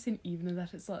don't know why I'm saying even as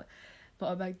if it's like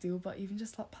not a big deal, but even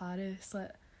just like Paris,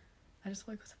 like I just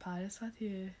want to go to Paris with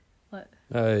you. Like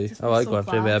Aye, just I be like so going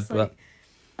everywhere, class, but like,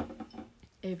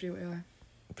 everywhere.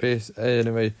 praise.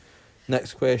 Anyway,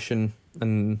 next question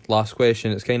and last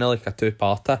question. It's kind of like a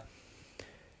two-parter.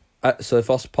 So the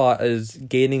first part is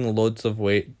gaining loads of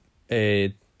weight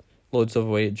during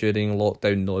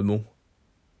lockdown normal.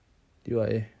 Do you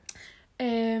want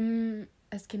to?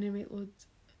 Is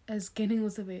gaining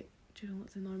loads of weight during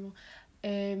lockdown normal?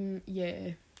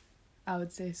 Yeah, I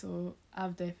would say so.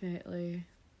 I've definitely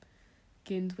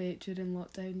gained weight during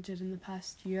lockdown during the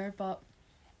past year, but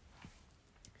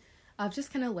I've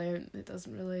just kind of learnt it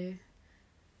doesn't really.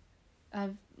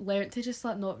 I've learnt to just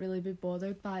like not really be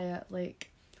bothered by it.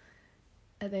 Like,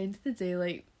 at the end of the day,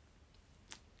 like,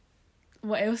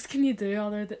 what else can you do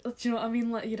other than, do you know what I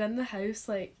mean? Like, you're in the house,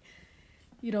 like,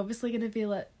 you're obviously gonna be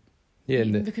like Yeah,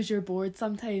 eating because you're bored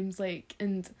sometimes, like,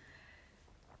 and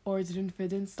ordering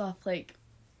food and stuff. Like,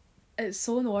 it's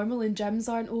so normal, and gyms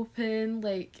aren't open.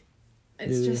 Like,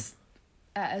 it's just,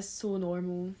 it is so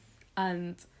normal,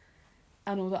 and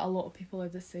I know that a lot of people are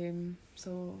the same,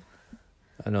 so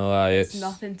I know. Aye, it's it's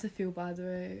nothing to feel bad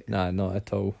about. Nah, not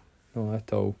at all. Not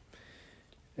at all.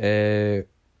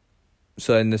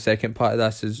 So in the second part of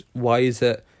this is, why is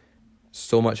it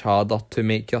so much harder to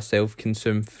make yourself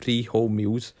consume 3 whole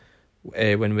meals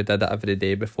when we did it every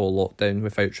day before lockdown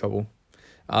without trouble?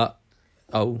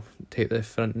 I'll take the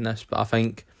front in this, but I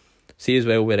think, see as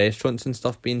well with restaurants and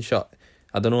stuff being shut,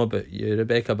 I don't know about you,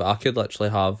 Rebecca, but I could literally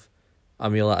have a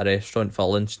meal at a restaurant for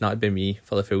lunch and that'd be me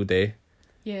for the full day.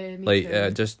 Yeah, me Like,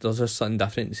 too. there's just something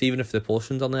different. See, even if the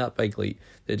portions aren't that big, like,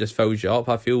 it just fills you up.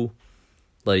 I feel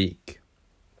like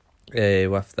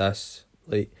with this,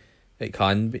 like, it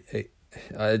can be.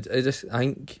 I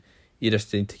think you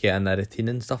just need to get in a routine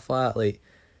and stuff like that. Like,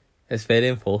 it's very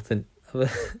important.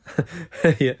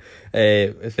 Yeah,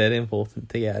 it's very important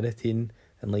to get a routine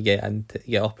and like get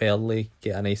up early,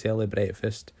 get a nice early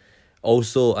breakfast.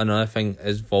 Also, another thing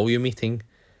is volume eating.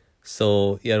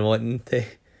 So you're wanting to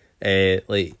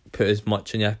like put as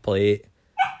much on your plate.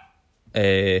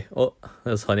 Oh,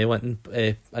 there's honey wanting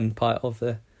in part of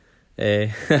the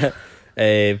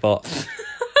but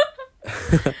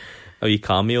a wee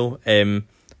cameo. But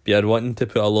you're wanting to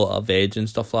put a lot of veg and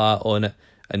stuff like that on it,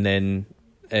 and then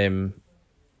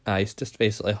it's just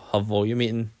basically have volume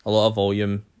eating, a lot of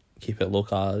volume, keep it low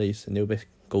calories, and you'll be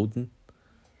golden.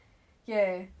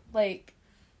 Yeah, like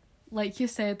you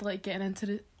said, like getting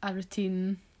into a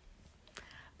routine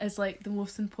is like the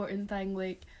most important thing.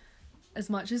 Like, as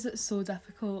much as it's so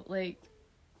difficult, like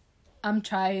I'm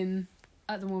trying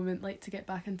at the moment like to get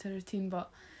back into a routine,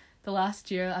 but the last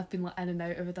year I've been like in and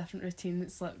out of a different routine.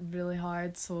 It's like really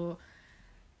hard. So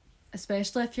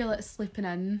especially if you're like sleeping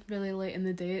in really late in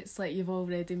the day, it's like you've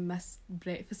already missed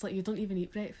breakfast. Like, you don't even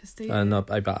eat breakfast, do you? I'm not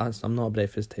a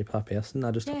breakfast type of person. I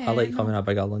like having a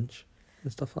bigger lunch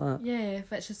and stuff like that. Yeah,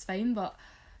 which is fine, but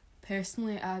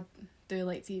personally I do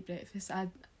like to eat breakfast. I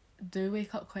do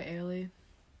wake up quite early,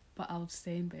 but I'll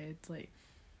stay in bed like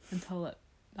until like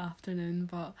the afternoon.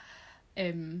 But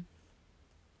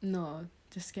no,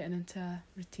 just getting into a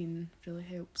routine really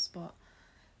helps. But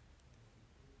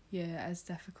yeah, it's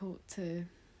difficult to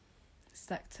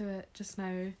stick to it just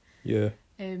now. Yeah.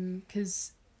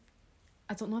 'Cause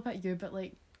I don't know about you, but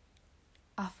like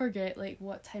I forget like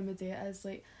what time of day it is.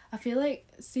 Like, I feel like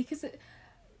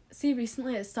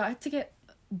recently it started to get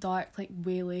dark like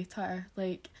way later.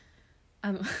 Like,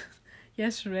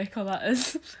 yes, Rebecca, that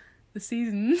is the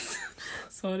seasons.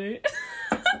 Sorry.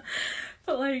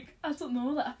 But like, I don't know,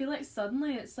 like I feel like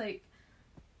suddenly it's like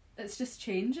it's just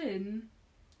changing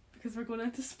because we're going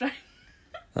into spring.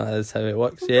 That is how it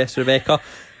works. Yes, Rebecca.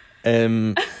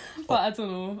 But I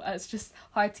don't know, it's just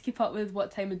hard to keep up with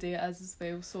what time of day it is as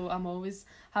well, so I'm always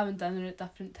having dinner at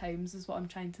different times is what I'm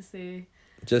trying to say.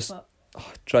 Just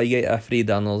try get 3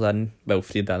 dinners in,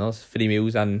 3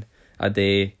 meals in a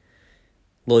day,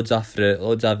 loads of fruit,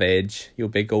 loads of veg. You'll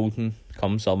be golden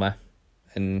come summer,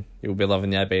 and you'll be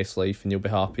living your best life, and you'll be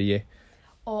happy. Yeah.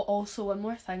 Oh, also one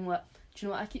more thing. Like, do you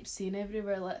know what I keep seeing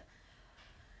everywhere? Like,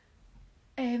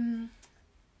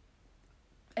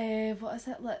 what is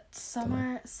it? Like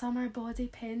summer body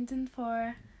pending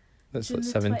for. That's June like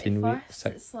the 17 21st. weeks.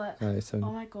 It's like, Aye, so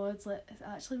oh my god, like it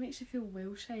actually makes you feel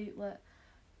well shite. Like,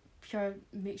 pure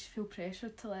makes you feel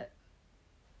pressured to like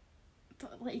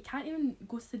you can't even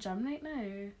go to the gym right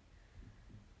now.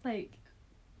 Like,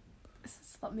 it's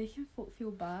just like making folk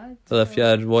feel bad. Well, if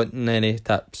you're wanting any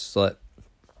tips like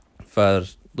for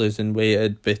losing weight,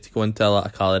 it'd be to go into like a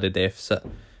calorie deficit,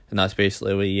 and that's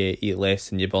basically where you eat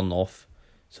less and you burn off.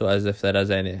 So as if there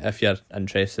is any, if you're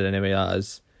interested anyway, that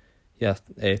is your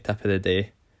tip of the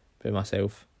day by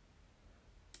myself.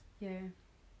 Yeah,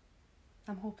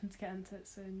 I'm hoping to get into it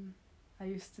soon. I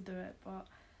used to do it, but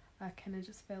I kind of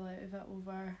just fell out of it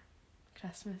over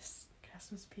Christmas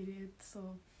period.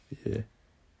 So Yeah.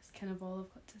 that's kind of all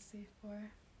I've got to say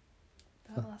for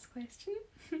that last question.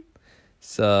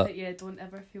 So But yeah, don't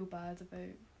ever feel bad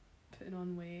about putting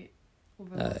on weight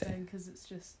over Aye. lockdown, because it's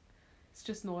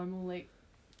just normal. Like,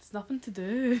 it's nothing to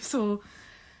do. So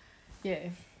yeah,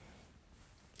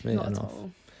 right not enough. at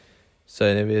all. So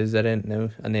anyway, is there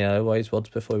any other wise words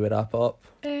before we wrap up?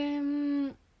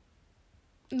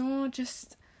 No,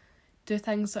 just do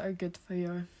things that are good for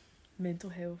your mental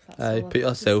health. That's Aye, all I've put got to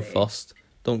yourself say. first.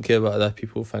 Don't care what other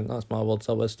people think. That's my words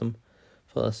of wisdom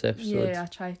for this episode. Yeah, I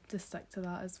try to stick to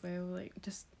that as well. Like,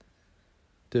 just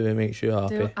Do it makes you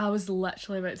happy. I was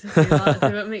literally about to say that.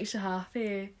 Do what makes you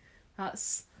happy.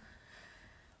 That's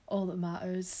all that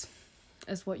matters,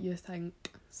 is what you think.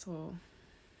 So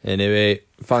Anyway,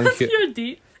 thank you. you're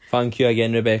deep. Thank you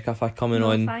again, Rebecca, for coming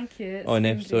on Thank you. It's on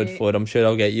been episode great. 4. I'm sure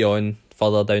I'll get you on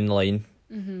further down the line.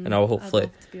 Mm-hmm. And I'll hopefully-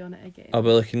 I'd love to be on it again. I'll be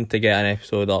looking to get an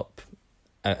episode up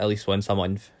at least once a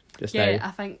month. Just Yeah, now.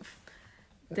 I think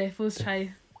Defos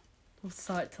try. We'll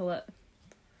start to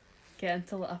get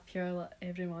into a pure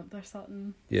every month or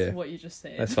something. Yeah. That's what you just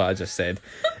said. That's what I just said.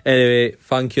 Anyway,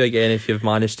 thank you again if you've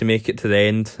managed to make it to the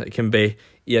end. It can be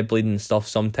ear bleeding stuff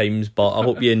sometimes, but I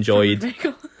hope you enjoyed.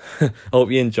 I hope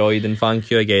you enjoyed, and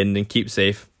thank you again, and keep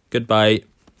safe. Goodbye.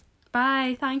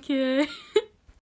 Bye. Thank you.